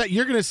going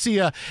to see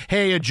a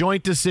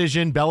joint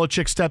decision,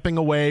 Belichick stepping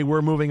away,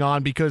 we're moving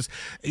on, because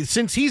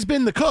since he's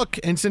been the cook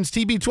and since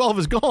TB12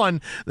 is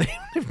gone, they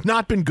have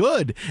not been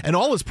good, and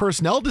all his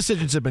personnel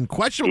decisions have been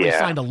questionable. He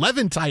signed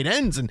 11 tight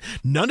ends, and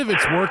none of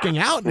it's working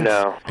out.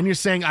 And you're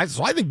saying,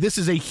 so I think this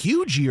is a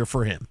huge year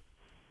for him.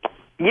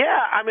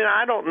 Yeah, I mean,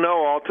 I don't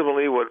know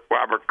ultimately what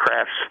Robert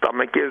Kraft's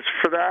stomach is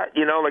for that.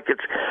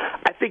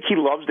 I think he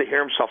loves to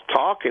hear himself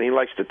talk, and he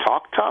likes to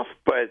talk tough,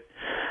 but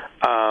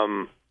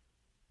I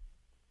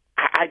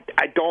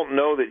don't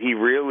know that he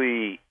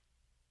really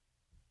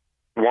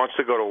wants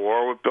to go to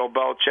war with Bill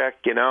Belichick,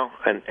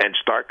 and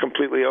start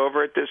completely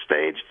over at this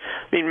stage.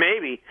 I mean,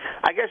 maybe.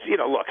 I guess,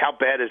 look, how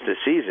bad is the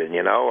season,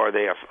 Are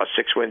they a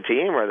 6-win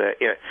team? Or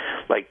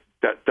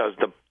does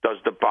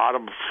the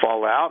bottom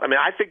fall out? I mean,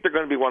 I think they're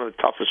going to be one of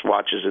the toughest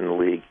watches in the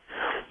league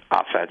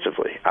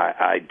offensively.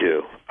 I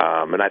do.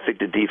 And I think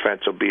the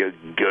defense will be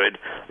good.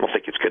 I don't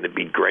think it's going to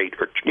be great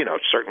or,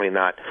 certainly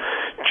not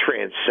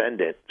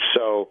transcendent.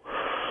 So,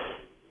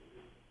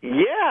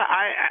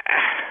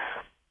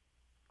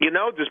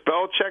 does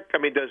Belichick,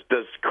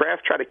 does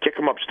Kraft try to kick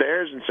him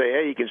upstairs and say,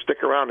 hey, you can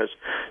stick around as,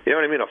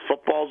 a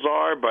football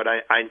czar, but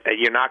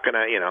you're not going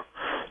to, you're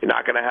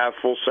not going to have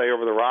full say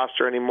over the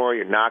roster anymore.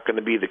 You're not going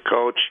to be the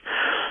coach.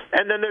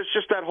 And then there's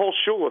just that whole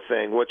Shula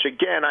thing, which,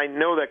 again, I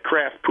know that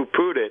Kraft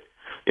poo-pooed it,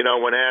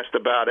 when asked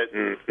about it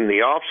in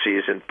the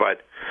offseason,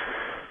 but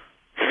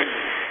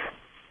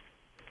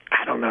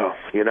I don't know.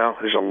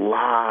 There's a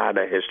lot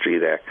of history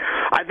there.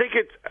 I think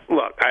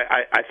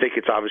I think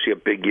it's obviously a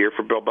big year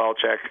for Bill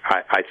Belichick.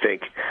 I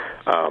think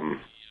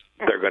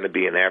they're going to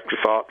be an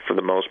afterthought for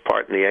the most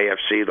part in the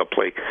AFC. They'll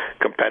play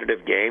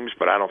competitive games,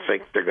 but I don't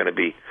think they're going to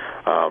be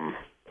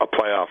a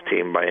playoff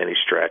team by any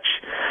stretch.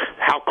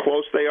 How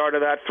close they are to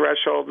that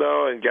threshold,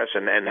 though, and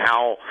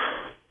how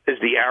is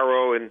the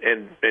arrow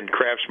in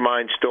Kraft's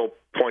mind still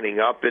pointing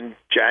up in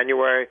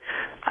January?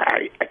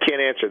 I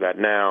can't answer that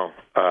now.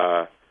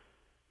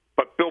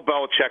 But Bill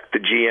Belichick, the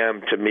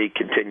GM, to me,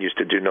 continues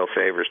to do no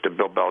favors to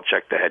Bill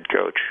Belichick, the head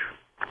coach.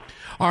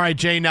 All right,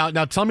 Jay, now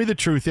tell me the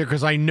truth here,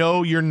 because I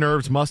know your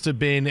nerves must have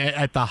been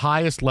at the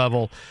highest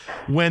level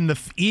when the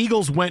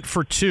Eagles went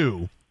for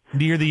 2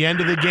 near the end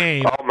of the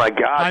game. Oh, my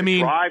God. The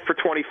drive for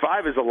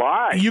 25 is a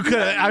lie. You could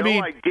have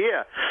no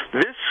idea.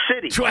 This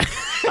city,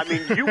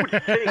 you would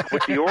think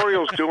with the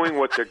Orioles doing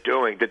what they're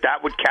doing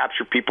that would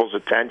capture people's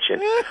attention.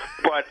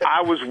 But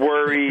I was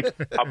worried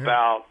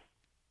about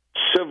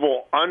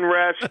civil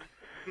unrest.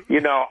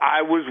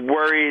 I was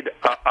worried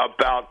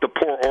about the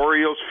poor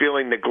Orioles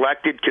feeling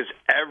neglected because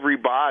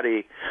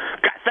everybody.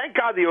 Thank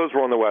God the O's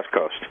were on the West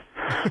Coast,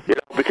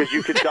 because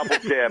you could double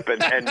dip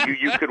and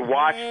you could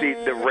watch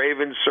the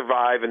Ravens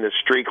survive and the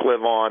streak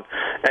live on,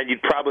 and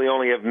you'd probably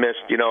only have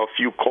missed a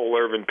few Cole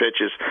Irvin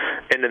pitches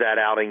into that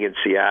outing in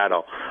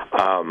Seattle.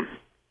 I'll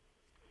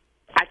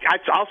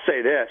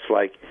say this,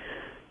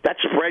 that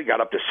spread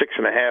got up to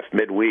 6.5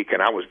 midweek,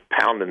 and I was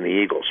pounding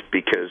the Eagles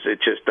because it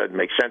just doesn't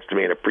make sense to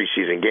me in a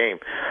preseason game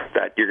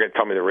that you're going to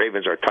tell me the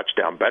Ravens are a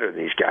touchdown better than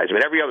these guys.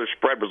 Every other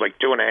spread was like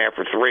 2.5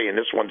 or 3, and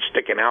this one's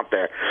sticking out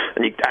there.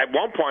 And at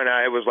one point,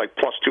 it was like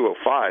plus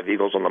 205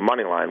 Eagles on the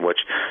money line, which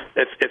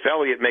if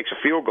Elliott makes a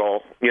field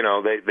goal,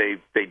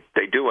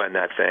 they do end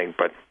that thing,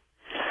 but.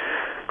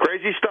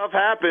 Crazy stuff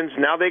happens.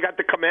 Now they got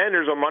the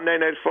Commanders on Monday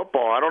Night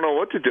Football. I don't know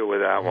what to do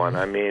with that one.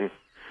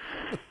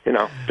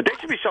 But they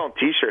should be selling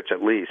T-shirts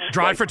at least.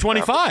 Drive for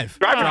 25.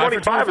 Drive for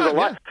 25 is a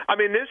lot. Yeah.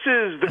 This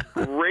is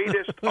the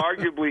greatest,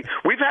 arguably.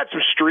 We've had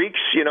some streaks,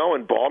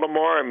 in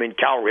Baltimore.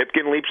 Cal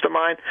Ripken leaps to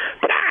mind.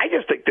 But I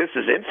just think this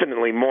is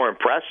infinitely more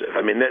impressive.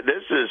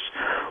 This is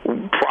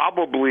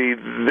probably,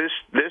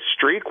 this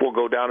streak will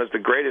go down as the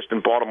greatest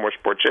in Baltimore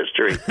sports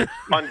history,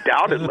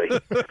 undoubtedly.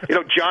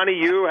 Johnny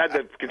Yu had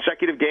the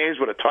consecutive games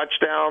with a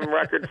touchdown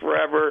record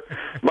forever.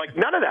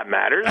 None of that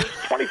matters.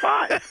 It's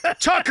 25.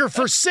 Tucker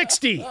for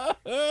 60.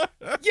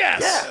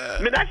 Yes.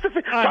 Yeah. That's the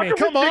thing. Tucker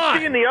come was 60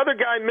 on. and the other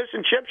guy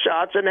missing chip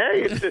shots. And,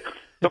 hey,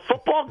 the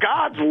football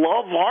gods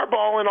love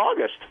Harbaugh in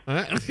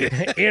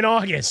August. In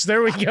August.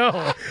 There we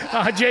go.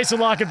 Jason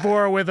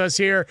Lockenborough with us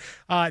here.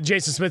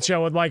 Jason Smith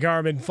Show with Mike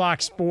Harmon,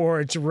 Fox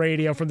Sports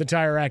Radio from the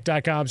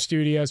TireRack.com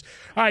studios.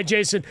 All right,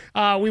 Jason,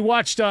 we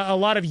watched a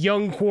lot of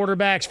young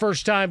quarterbacks,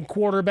 first-time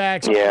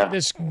quarterbacks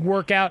this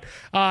workout.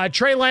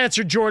 Trey Lance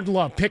or Jordan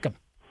Love? Pick them.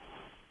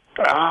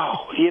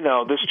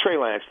 Oh, this Trey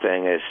Lance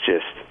thing is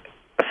just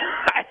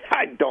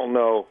I don't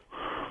know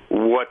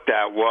what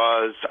that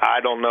was.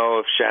 I don't know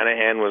if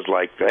Shanahan was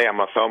like, hey, I'm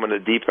going to throw him in the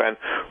deep end.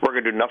 We're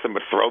going to do nothing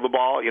but throw the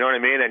ball, you know what I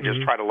mean, and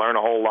just try to learn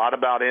a whole lot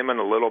about him in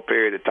a little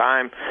period of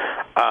time.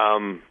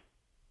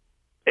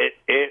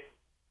 It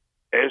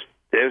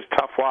is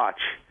tough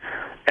watch.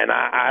 And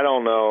I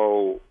don't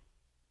know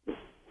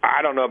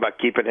I don't know about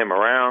keeping him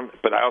around,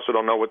 but I also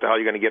don't know what the hell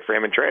you're going to get for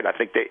him in trade. I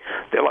think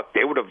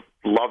they would have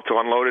loved to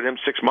unloaded him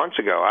 6 months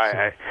ago.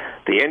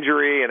 The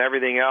injury and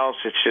everything else,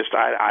 it's just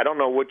I don't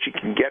know what you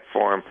can get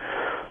for him,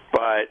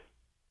 but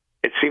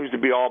it seems to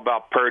be all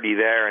about Purdy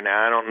there, and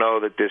I don't know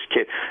that this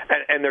kid.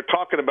 And they're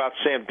talking about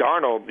Sam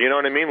Darnold. You know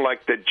what I mean?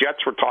 Like the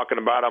Jets were talking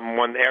about him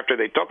after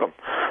they took him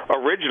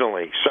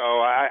originally. So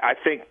I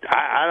think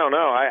I don't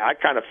know. I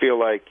kind of feel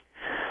like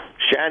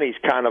Shanny's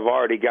kind of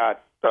already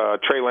got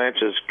Trey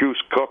Lance's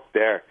goose cooked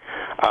there.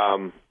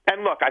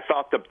 And look, I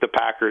thought the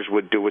Packers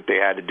would do what they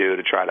had to do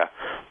to try to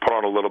put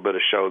on a little bit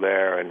of show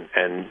there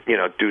and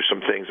do some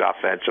things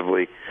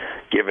offensively,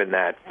 given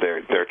that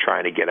they're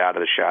trying to get out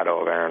of the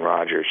shadow of Aaron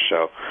Rodgers.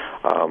 So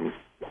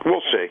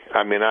we'll see.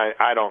 I mean,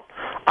 I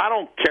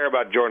don't care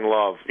about Jordan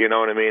Love, you know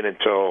what I mean,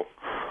 until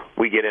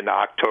we get into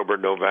October,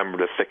 November,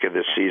 the thick of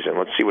this season.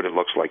 Let's see what it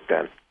looks like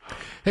then.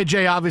 Hey,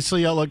 Jay,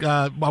 obviously, look,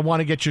 I want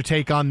to get your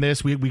take on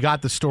this. We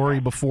got the story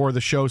before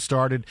the show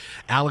started.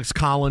 Alex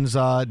Collins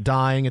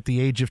dying at the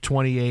age of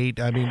 28.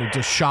 I mean, it's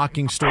a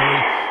shocking story.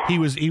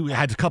 He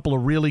had a couple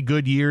of really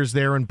good years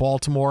there in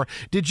Baltimore.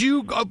 Did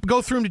you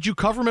go through him? Did you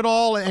cover him at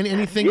all? And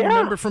anything you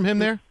remember from him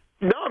there?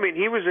 No, I mean,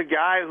 he was a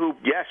guy who,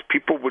 yes,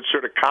 people would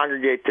sort of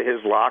congregate to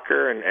his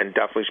locker and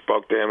definitely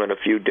spoke to him in a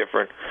few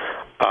different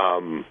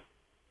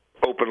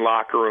open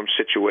locker room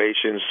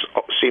situations,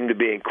 seemed to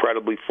be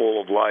incredibly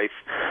full of life.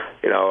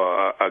 You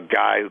know, a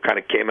guy who kind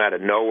of came out of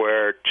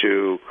nowhere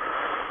to,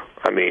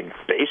 I mean,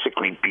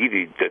 basically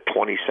be the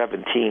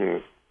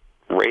 2017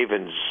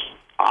 Ravens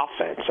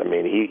offense. I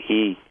mean,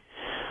 he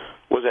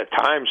was at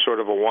times sort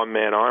of a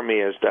one-man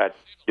army as that,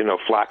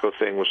 Flacco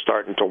thing was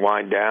starting to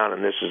wind down,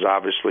 and this is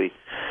obviously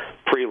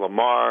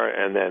pre-Lamar,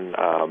 and then,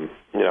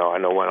 I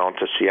know went on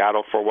to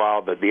Seattle for a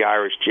while, the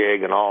Irish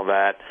jig and all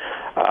that.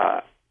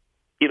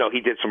 He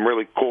did some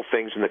really cool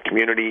things in the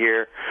community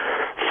here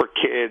for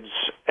kids,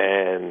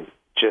 and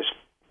just,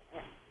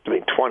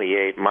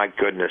 28, my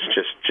goodness,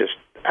 just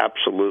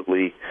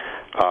absolutely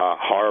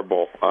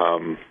horrible.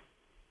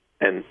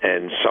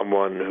 And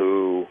someone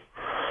who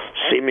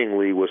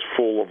seemingly was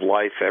full of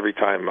life every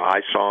time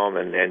I saw him,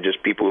 and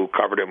just people who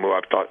covered him, who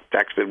I've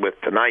texted with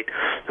tonight,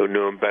 who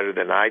knew him better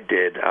than I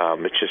did.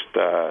 It's just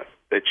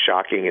it's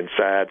shocking and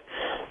sad,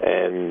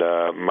 and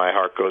my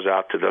heart goes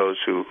out to those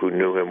who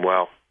knew him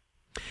well.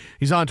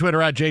 He's on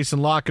Twitter at Jason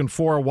Locken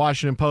for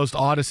Washington Post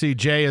Odyssey.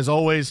 Jay, as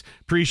always,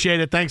 appreciate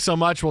it. Thanks so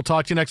much. We'll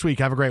talk to you next week.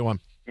 Have a great one.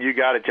 You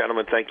got it,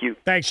 gentlemen. Thank you.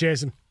 Thanks,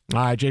 Jason. All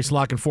right, Jason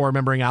Locken for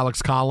remembering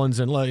Alex Collins,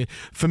 and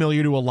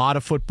familiar to a lot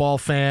of football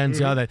fans.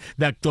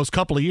 That those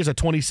couple of years, that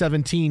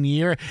 2017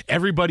 year,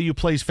 everybody who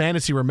plays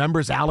fantasy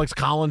remembers Alex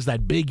Collins,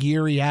 that big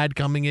year he had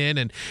coming in,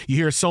 and you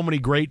hear so many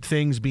great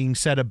things being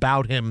said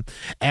about him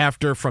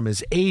after, from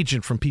his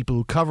agent, from people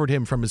who covered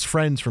him, from his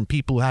friends, from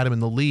people who had him in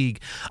the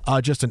league.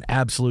 Just an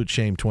absolute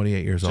shame,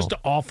 28 years old.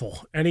 Just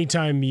awful.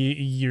 Anytime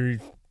you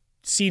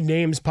see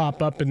names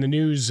pop up in the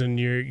news, and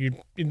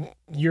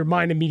your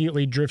mind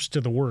immediately drifts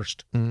to the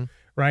worst. Mm-hmm.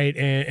 Right.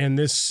 And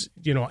this,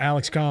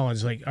 Alex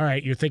Collins, like, all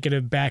right, you're thinking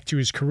of back to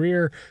his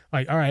career,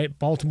 like, all right,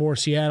 Baltimore,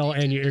 Seattle,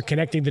 and you're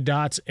connecting the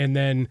dots, and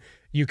then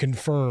you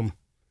confirm,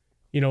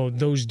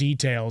 those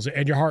details,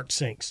 and your heart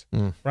sinks.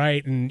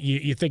 Right. And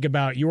you think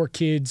about your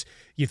kids,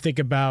 you think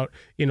about,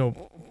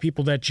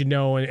 people that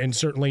and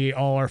certainly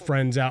all our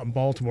friends out in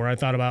Baltimore. I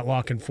thought about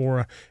La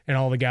Canfora and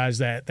all the guys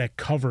that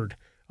covered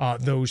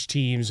those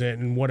teams,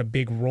 and what a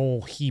big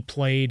role he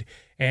played.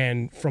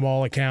 And from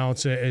all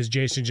accounts, as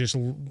Jason just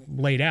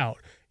laid out,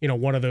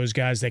 one of those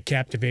guys that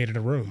captivated a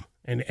room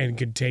and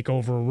could take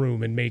over a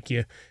room and make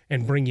you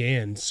and bring you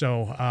in.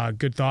 So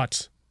good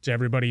thoughts to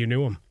everybody who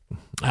knew him.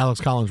 Alex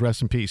Collins,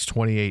 rest in peace,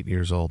 28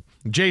 years old.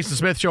 Jason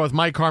Smith Show with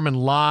Mike Harmon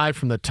live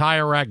from the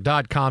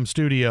TireRack.com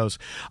studios.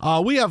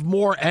 We have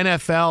more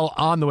NFL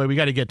on the way. We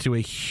got to get to a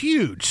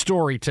huge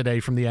story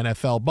today from the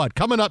NFL, but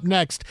coming up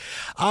next,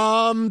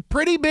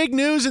 pretty big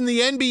news in the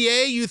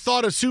NBA. You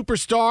thought a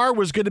superstar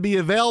was going to be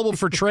available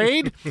for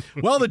trade?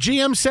 Well, the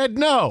GM said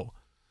no.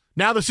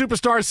 Now the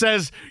superstar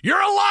says,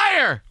 you're a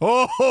liar.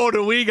 Oh,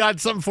 do we got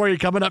something for you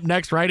coming up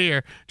next right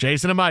here.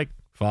 Jason and Mike,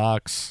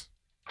 Fox.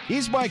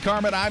 He's Mike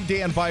Harmon. I'm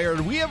Dan Byard.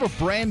 We have a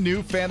brand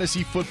new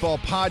fantasy football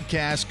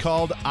podcast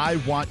called I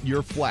Want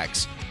Your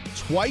Flex.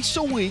 Twice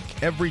a week,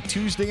 every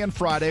Tuesday and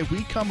Friday,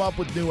 we come up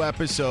with new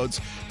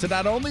episodes to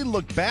not only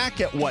look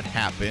back at what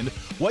happened,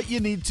 what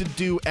you need to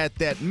do at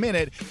that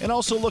minute, and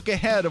also look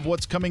ahead of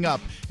what's coming up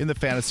in the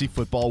fantasy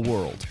football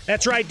world.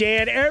 That's right,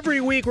 Dan.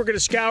 Every week we're going to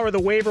scour the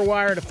waiver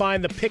wire to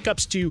find the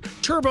pickups to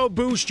turbo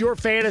boost your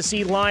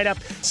fantasy lineup,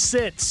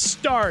 sits,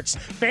 starts,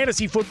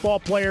 fantasy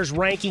football players'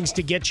 rankings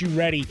to get you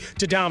ready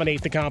to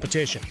dominate the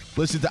competition.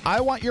 Listen to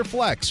I Want Your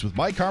Flex with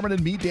Mike Harmon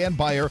and me, Dan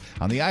Byer,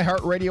 on the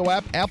iHeartRadio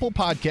app, Apple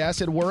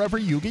Podcasts, and wherever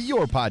you get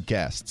your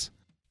podcasts.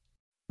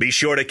 Be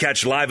sure to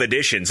catch live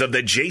editions of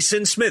The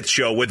Jason Smith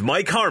Show with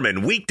Mike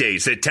Harmon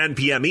weekdays at 10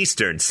 p.m.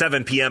 Eastern,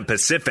 7 p.m.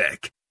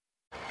 Pacific.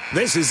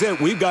 This is it.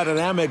 We've got an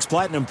Amex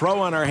Platinum Pro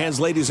on our hands,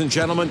 ladies and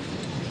gentlemen.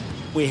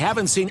 We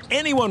haven't seen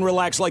anyone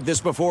relax like this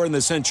before in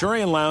the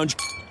Centurion Lounge.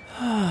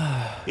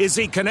 Is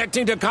he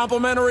connecting to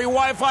complimentary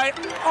Wi-Fi?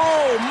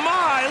 Oh,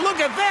 my! Look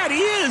at that! He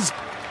is!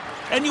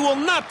 And you will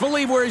not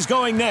believe where he's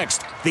going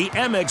next. The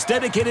Amex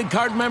dedicated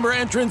card member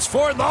entrance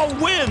for the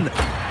win!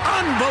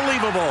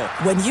 Unbelievable!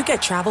 When you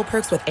get travel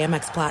perks with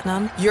Amex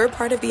Platinum, you're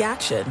part of the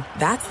action.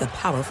 That's the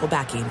powerful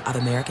backing of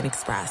American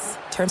Express.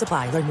 Terms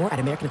apply. Learn more at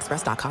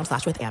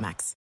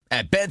americanexpress.com/withAmex.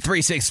 At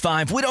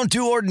Bet365, we don't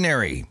do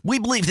ordinary. We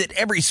believe that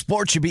every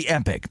sport should be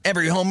epic.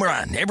 Every home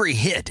run, every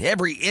hit,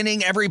 every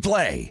inning, every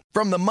play.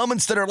 From the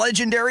moments that are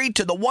legendary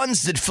to the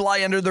ones that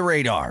fly under the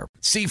radar.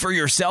 See for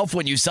yourself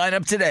when you sign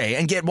up today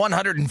and get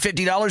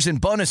 $150 in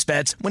bonus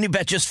bets when you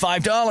bet just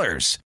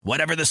 $5.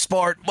 Whatever the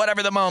sport,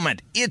 whatever the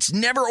moment, it's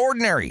never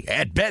ordinary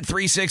at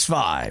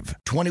Bet365.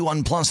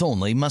 21 plus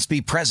only. Must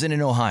be present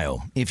in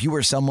Ohio. If you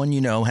or someone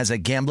you know has a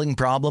gambling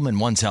problem and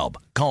wants help,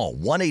 call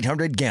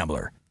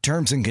 1-800-GAMBLER.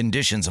 Terms and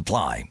conditions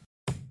apply.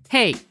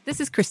 Hey,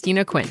 this is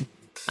Christina Quinn.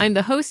 I'm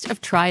the host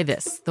of Try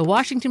This, the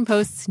Washington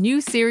Post's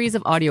new series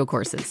of audio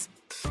courses.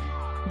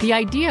 The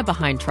idea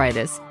behind Try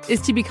This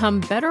is to become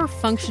better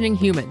functioning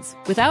humans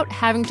without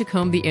having to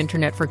comb the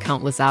internet for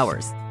countless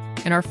hours.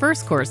 In our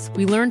first course,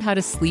 we learned how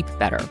to sleep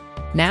better.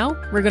 Now,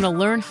 we're going to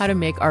learn how to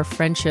make our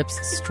friendships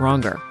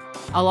stronger.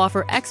 I'll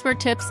offer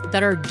expert tips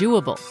that are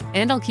doable,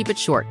 and I'll keep it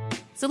short.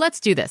 So let's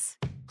do this.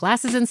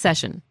 Class is in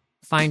session.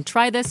 Find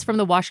Try This from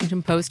the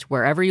Washington Post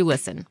wherever you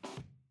listen.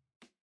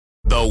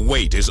 The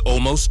wait is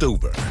almost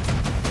over.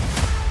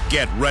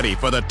 Get ready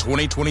for the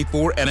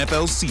 2024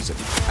 NFL season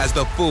as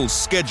the full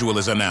schedule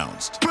is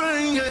announced.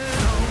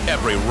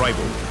 Every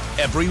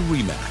rivalry, every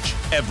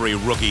rematch, every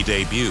rookie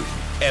debut,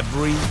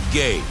 every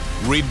game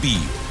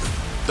revealed.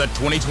 The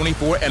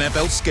 2024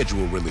 NFL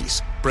schedule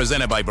release,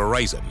 presented by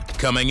Verizon,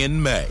 coming in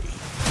May.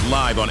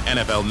 Live on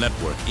NFL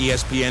Network,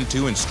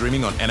 ESPN2, and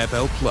streaming on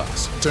NFL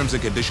Plus. Terms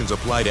and conditions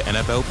apply to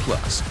NFL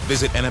Plus.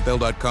 Visit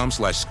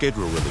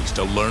NFL.com/schedule release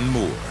to learn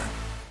more.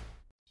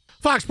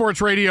 Fox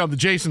Sports Radio, the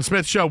Jason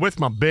Smith Show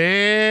with my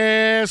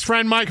best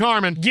friend Mike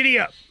Harmon. Giddy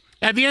up.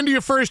 At the end of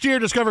your first year,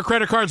 Discover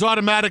credit cards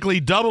automatically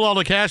double all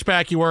the cash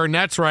back you earn.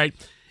 That's right.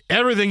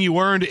 Everything you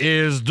earned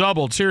is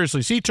doubled.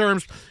 Seriously, see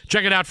terms.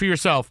 Check it out for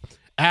yourself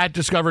at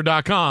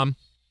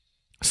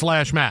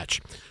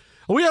discover.com/match.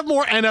 We have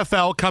more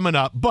NFL coming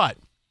up, but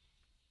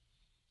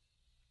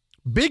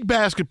big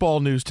basketball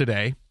news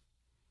today.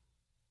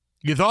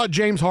 You thought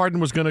James Harden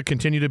was going to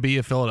continue to be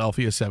a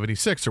Philadelphia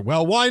 76er.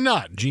 Well, why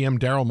not? GM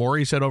Daryl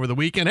Morey said over the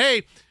weekend,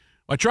 hey,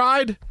 I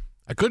tried.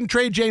 I couldn't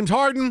trade James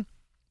Harden.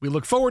 We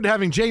look forward to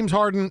having James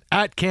Harden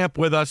at camp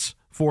with us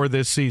for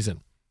this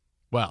season.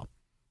 Well,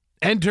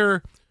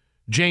 enter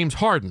James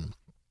Harden,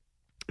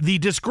 the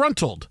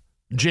disgruntled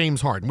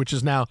James Harden, which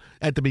is now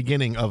at the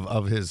beginning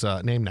of his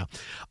name now.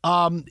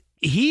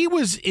 He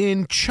was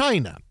in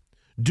China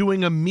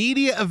doing a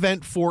media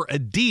event for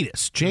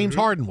Adidas. James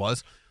Harden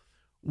was,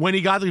 when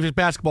he got his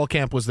basketball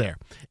camp was there.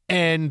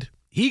 And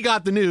he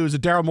got the news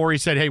that Daryl Morey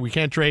said, hey, we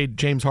can't trade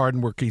James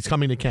Harden. He's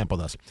coming to camp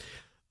with us.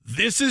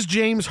 This is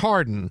James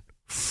Harden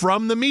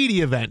from the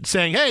media event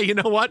saying, hey, you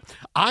know what?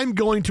 I'm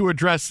going to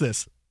address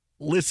this.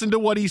 Listen to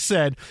what he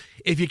said.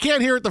 If you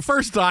can't hear it the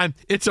first time,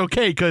 it's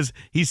okay because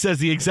he says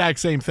the exact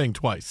same thing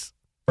twice.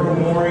 Daryl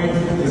Morey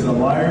is a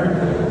liar,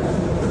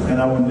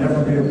 and I will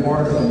never be a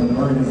part of an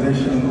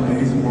organization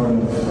that he's a part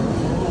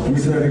of. Let me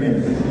say that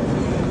again.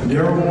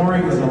 Daryl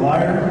Morey is a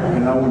liar,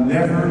 and I will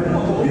never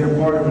be a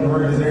part of an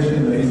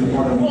organization that he's a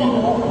part of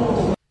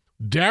again.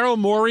 Daryl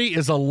Morey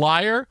is a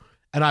liar,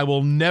 and I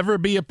will never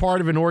be a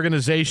part of an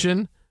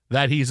organization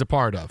that he's a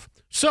part of.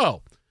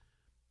 So,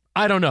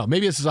 I don't know.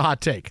 Maybe this is a hot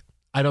take.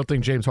 I don't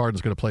think James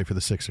Harden's going to play for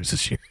the Sixers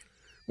this year.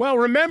 Well,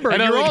 remember,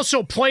 you're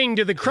also playing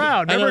to the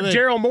crowd. Remember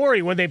Daryl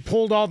Morey when they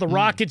pulled all the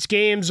Rockets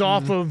games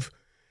off of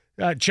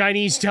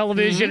Chinese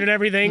television and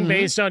everything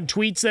based on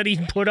tweets that he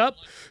put up?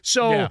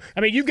 So,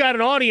 I mean, you've got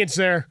an audience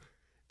there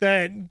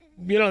that,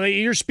 you know,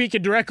 you're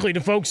speaking directly to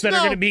folks that are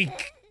going to be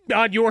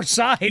on your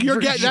side.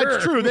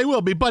 That's true. They will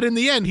be. But in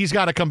the end, he's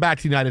got to come back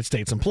to the United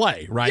States and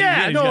play, right?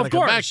 Yeah, of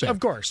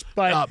course.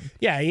 But,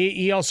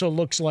 he also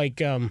looks like...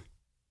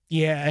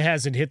 it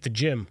hasn't hit the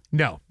gym.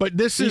 No, but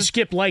he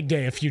skipped leg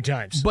day a few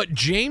times. But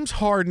James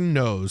Harden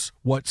knows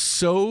what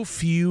so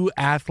few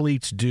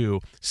athletes do.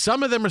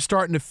 Some of them are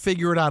starting to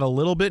figure it out a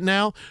little bit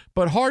now,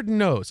 but Harden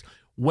knows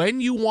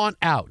when you want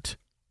out,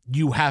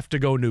 you have to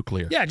go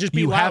nuclear. Yeah, just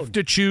be You loud. have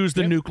to choose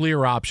the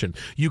nuclear option.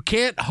 You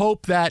can't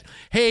hope that,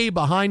 hey,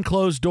 behind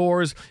closed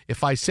doors,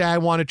 if I say I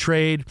want to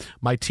trade,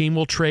 my team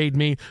will trade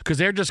me, because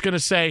they're just going to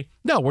say,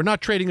 no, we're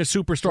not trading a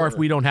superstar if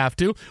we don't have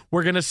to.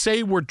 We're going to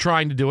say we're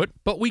trying to do it,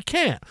 but we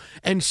can't.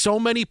 And so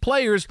many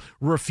players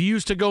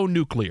refuse to go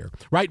nuclear,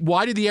 right?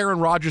 Why did the Aaron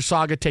Rodgers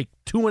saga take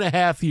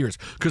 2.5 years?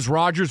 Because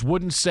Rodgers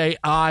wouldn't say,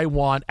 I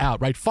want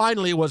out, right?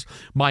 Finally, it was,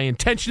 my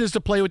intention is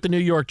to play with the New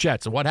York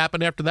Jets. And what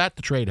happened after that?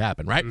 The trade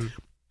happened, right?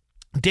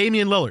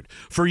 Damian Lillard.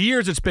 For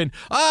years, it's been,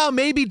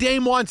 maybe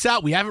Dame wants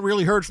out. We haven't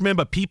really heard from him,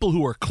 but people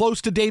who are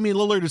close to Damian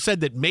Lillard have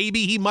said that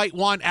maybe he might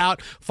want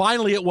out.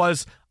 Finally, it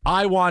was,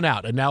 I want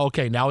out. And now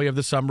we have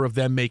the summer of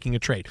them making a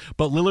trade.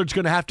 But Lillard's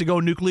going to have to go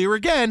nuclear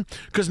again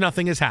because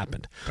nothing has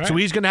happened. Right. So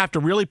he's going to have to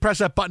really press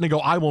that button and go,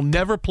 I will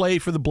never play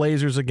for the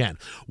Blazers again.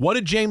 What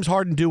did James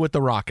Harden do with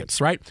the Rockets,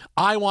 right?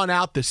 I want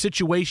out. The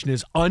situation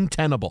is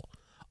untenable.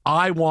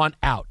 I want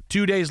out.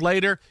 2 days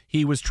later,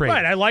 he was traded.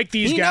 Right, I like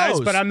these guys,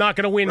 but I'm not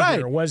going to win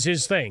here, was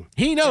his thing.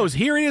 He knows.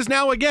 Here he is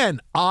now again.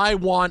 I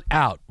want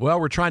out.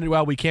 Well,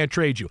 we can't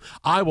trade you.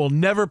 I will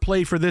never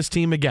play for this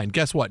team again.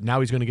 Guess what?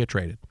 Now he's going to get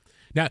traded.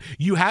 Now,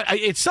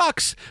 it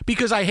sucks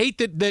because I hate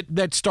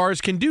that stars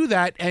can do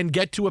that and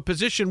get to a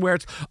position where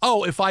it's,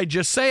 if I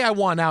just say I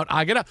want out,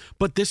 I get out.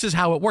 But this is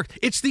how it works.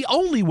 It's the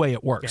only way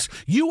it works.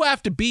 Yeah. You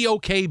have to be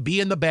okay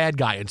being the bad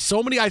guy. And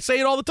I say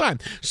it all the time,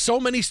 so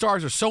many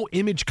stars are so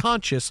image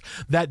conscious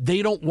that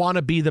they don't want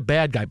to be the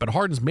bad guy. But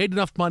Harden's made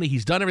enough money.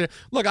 He's done everything.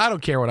 Look, I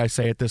don't care what I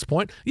say at this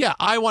point. Yeah,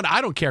 I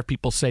don't care if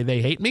people say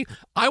they hate me.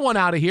 I want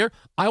out of here.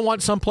 I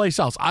want someplace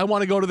else. I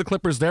want to go to the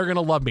Clippers. They're going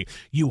to love me.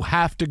 You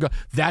have to go.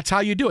 That's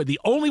how you do it. The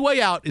only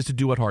way out is to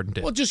do what Harden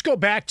did. Well, just go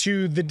back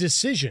to the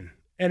decision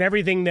and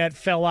everything that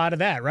fell out of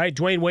that, right?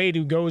 Dwayne Wade,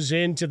 who goes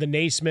into the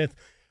Naismith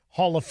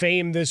Hall of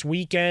Fame this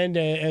weekend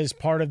as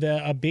part of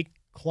a big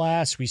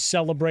class. We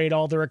celebrate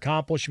all their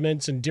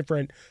accomplishments and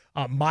different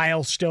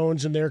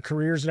milestones in their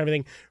careers and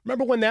everything.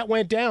 Remember when that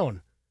went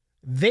down?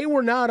 They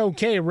were not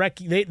okay.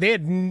 They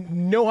had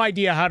no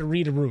idea how to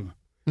read a room.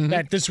 Mm-hmm.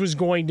 That this was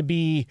going to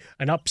be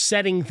an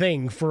upsetting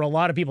thing for a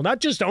lot of people, not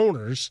just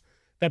owners,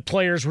 that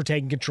players were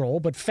taking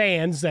control, but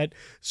fans that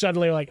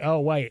suddenly are like, oh,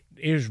 wait,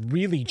 it's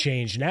really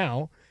changed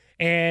now.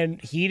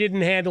 And he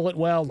didn't handle it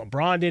well.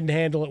 LeBron didn't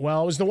handle it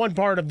well. It was the one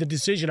part of the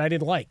decision I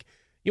didn't like.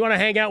 You want to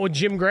hang out with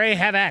Jim Gray?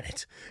 Have at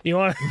it. You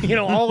want,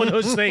 all of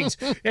those things.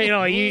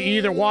 You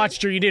either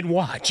watched or you didn't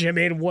watch. I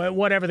mean,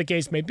 whatever the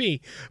case may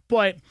be.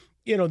 But,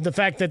 the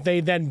fact that they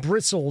then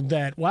bristled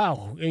that,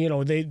 wow,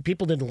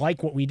 people didn't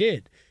like what we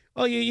did.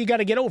 Well, you got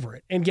to get over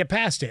it and get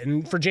past it.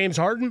 And for James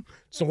Harden,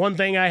 it's the one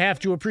thing I have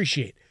to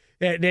appreciate,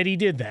 that he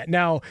did that.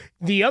 Now,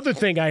 the other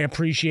thing I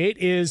appreciate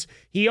is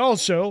he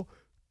also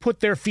put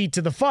their feet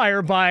to the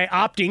fire by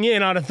opting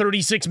in on a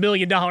 $36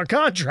 million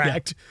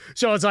contract. Yeah.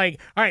 So it's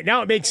like, all right,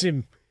 now it makes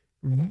him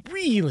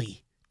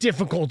really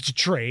difficult to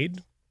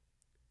trade.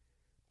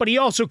 But he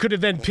also could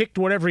have then picked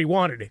whatever he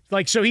wanted.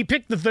 So he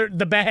picked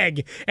the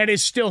bag and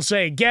is still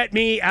saying, get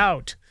me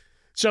out.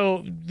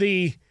 So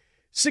the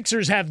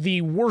Sixers have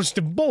the worst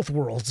of both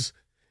worlds.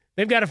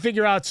 They've got to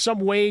figure out some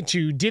way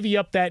to divvy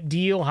up that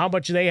deal, how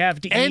much they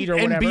have to eat or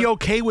whatever. And be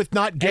okay with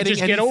not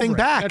getting anything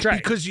back. That's right.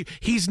 Because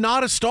he's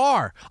not a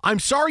star. I'm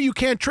sorry you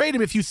can't trade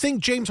him if you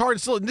think James Harden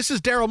still. And this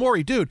is Daryl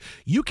Morey. Dude,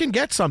 you can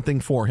get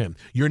something for him.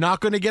 You're not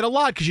going to get a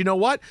lot because you know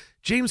what?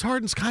 James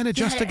Harden's kind of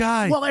just a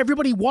guy. Well,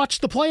 everybody watched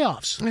the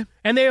playoffs.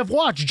 And they have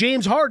watched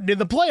James Harden in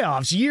the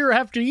playoffs year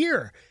after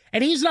year.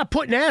 And he's not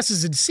putting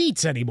asses in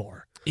seats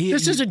anymore.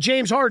 This isn't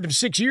James Harden of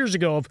 6 years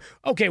ago of,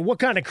 okay, what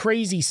kind of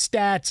crazy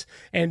stats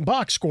and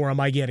box score am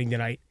I getting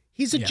tonight?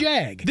 He's a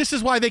jag. This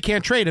is why they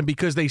can't trade him,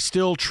 because they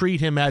still treat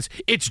him as,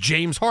 it's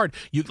James Harden.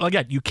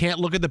 You can't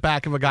look at the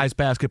back of a guy's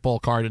basketball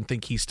card and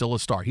think he's still a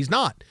star. He's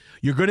not.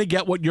 You're going to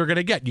get what you're going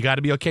to get. You got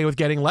to be okay with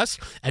getting less.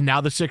 And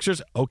now the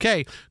Sixers,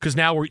 okay, because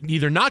now we're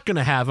either not going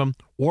to have him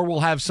or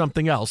we'll have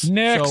something else.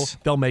 Knicks. So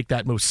they'll make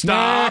that move.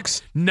 Stop.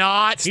 Knicks.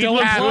 Not Still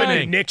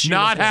happening. Knicks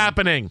Not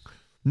happening.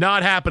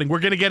 Not happening. We're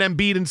going to get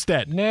Embiid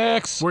instead.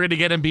 Next. We're going to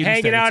get Embiid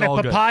instead. Hanging out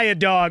at Papaya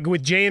Dog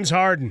with James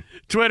Harden.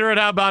 Twitter at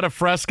How About a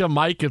Fresca.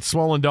 Mike at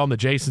Swollen Dome, the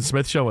Jason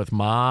Smith Show with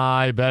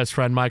my best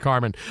friend Mike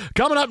Harmon.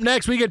 Coming up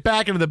next, we get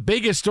back into the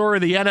biggest story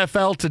of the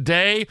NFL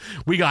today.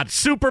 We got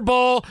Super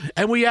Bowl,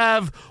 and we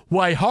have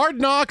why Hard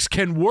Knocks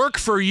can work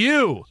for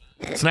you.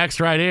 It's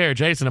next right here.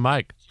 Jason and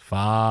Mike,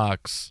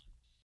 Fox.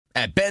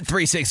 At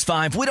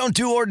Bet365, we don't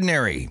do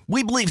ordinary.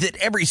 We believe that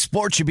every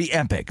sport should be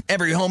epic.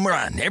 Every home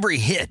run, every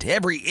hit,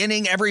 every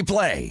inning, every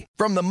play.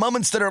 From the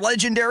moments that are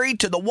legendary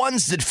to the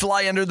ones that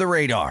fly under the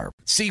radar.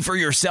 See for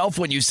yourself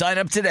when you sign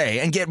up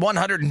today and get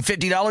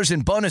 $150 in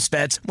bonus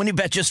bets when you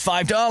bet just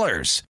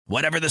 $5.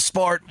 Whatever the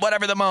sport,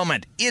 whatever the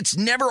moment, it's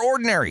never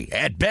ordinary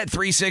at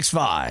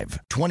Bet365.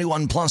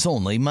 21 plus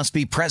only. Must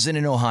be present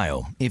in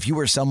Ohio. If you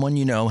or someone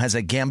you know has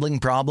a gambling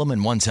problem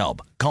and wants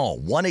help, call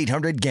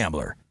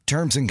 1-800-GAMBLER.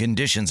 Terms and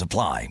conditions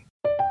apply.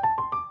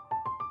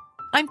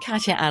 I'm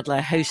Katya Adler,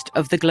 host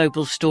of The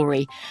Global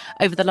Story.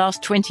 Over the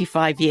last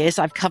 25 years,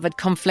 I've covered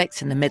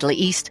conflicts in the Middle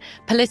East,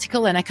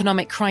 political and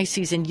economic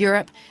crises in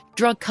Europe,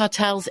 drug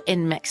cartels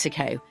in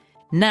Mexico.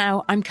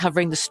 Now I'm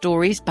covering the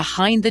stories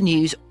behind the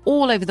news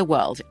all over the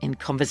world in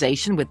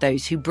conversation with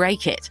those who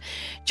break it.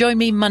 Join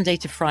me Monday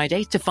to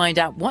Friday to find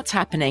out what's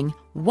happening,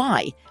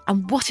 why,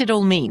 and what it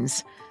all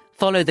means.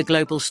 Follow The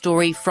Global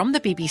Story from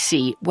the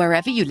BBC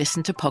wherever you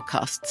listen to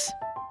podcasts.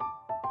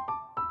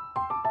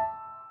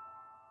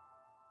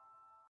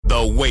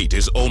 The wait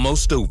is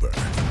almost over.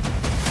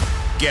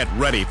 Get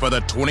ready for the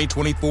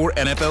 2024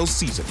 NFL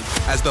season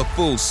as the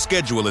full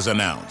schedule is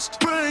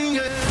announced.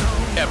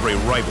 Every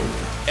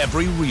rivalry,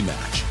 every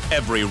rematch,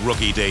 every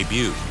rookie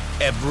debut,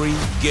 every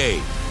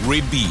game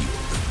revealed.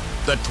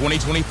 The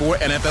 2024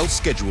 NFL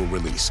schedule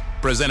release,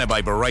 presented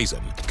by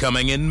Verizon,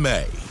 coming in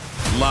May.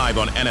 Live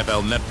on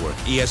NFL Network,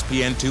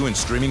 ESPN2, and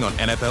streaming on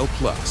NFL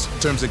Plus.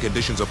 Terms and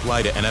conditions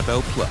apply to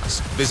NFL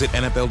Plus. Visit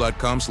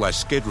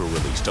NFL.com/schedule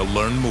release to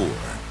learn more.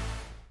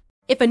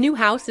 If a new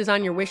house is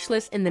on your wish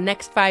list in the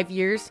next 5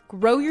 years,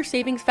 grow your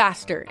savings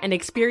faster and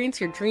experience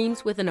your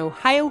dreams with an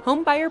Ohio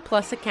Homebuyer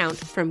Plus account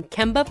from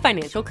Kemba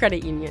Financial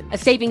Credit Union. A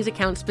savings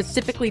account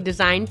specifically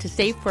designed to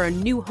save for a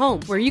new home,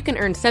 where you can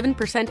earn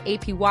 7%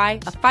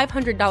 APY, a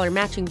 $500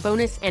 matching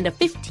bonus, and a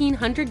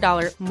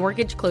 $1,500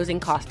 mortgage closing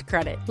cost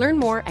credit. Learn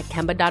more at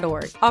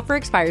Kemba.org. Offer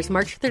expires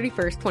March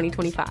 31st,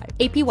 2025.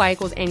 APY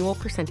equals annual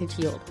percentage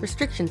yield.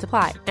 Restrictions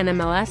apply.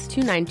 NMLS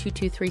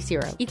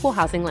 292230. Equal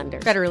housing lender.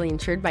 Federally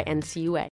insured by NCUA.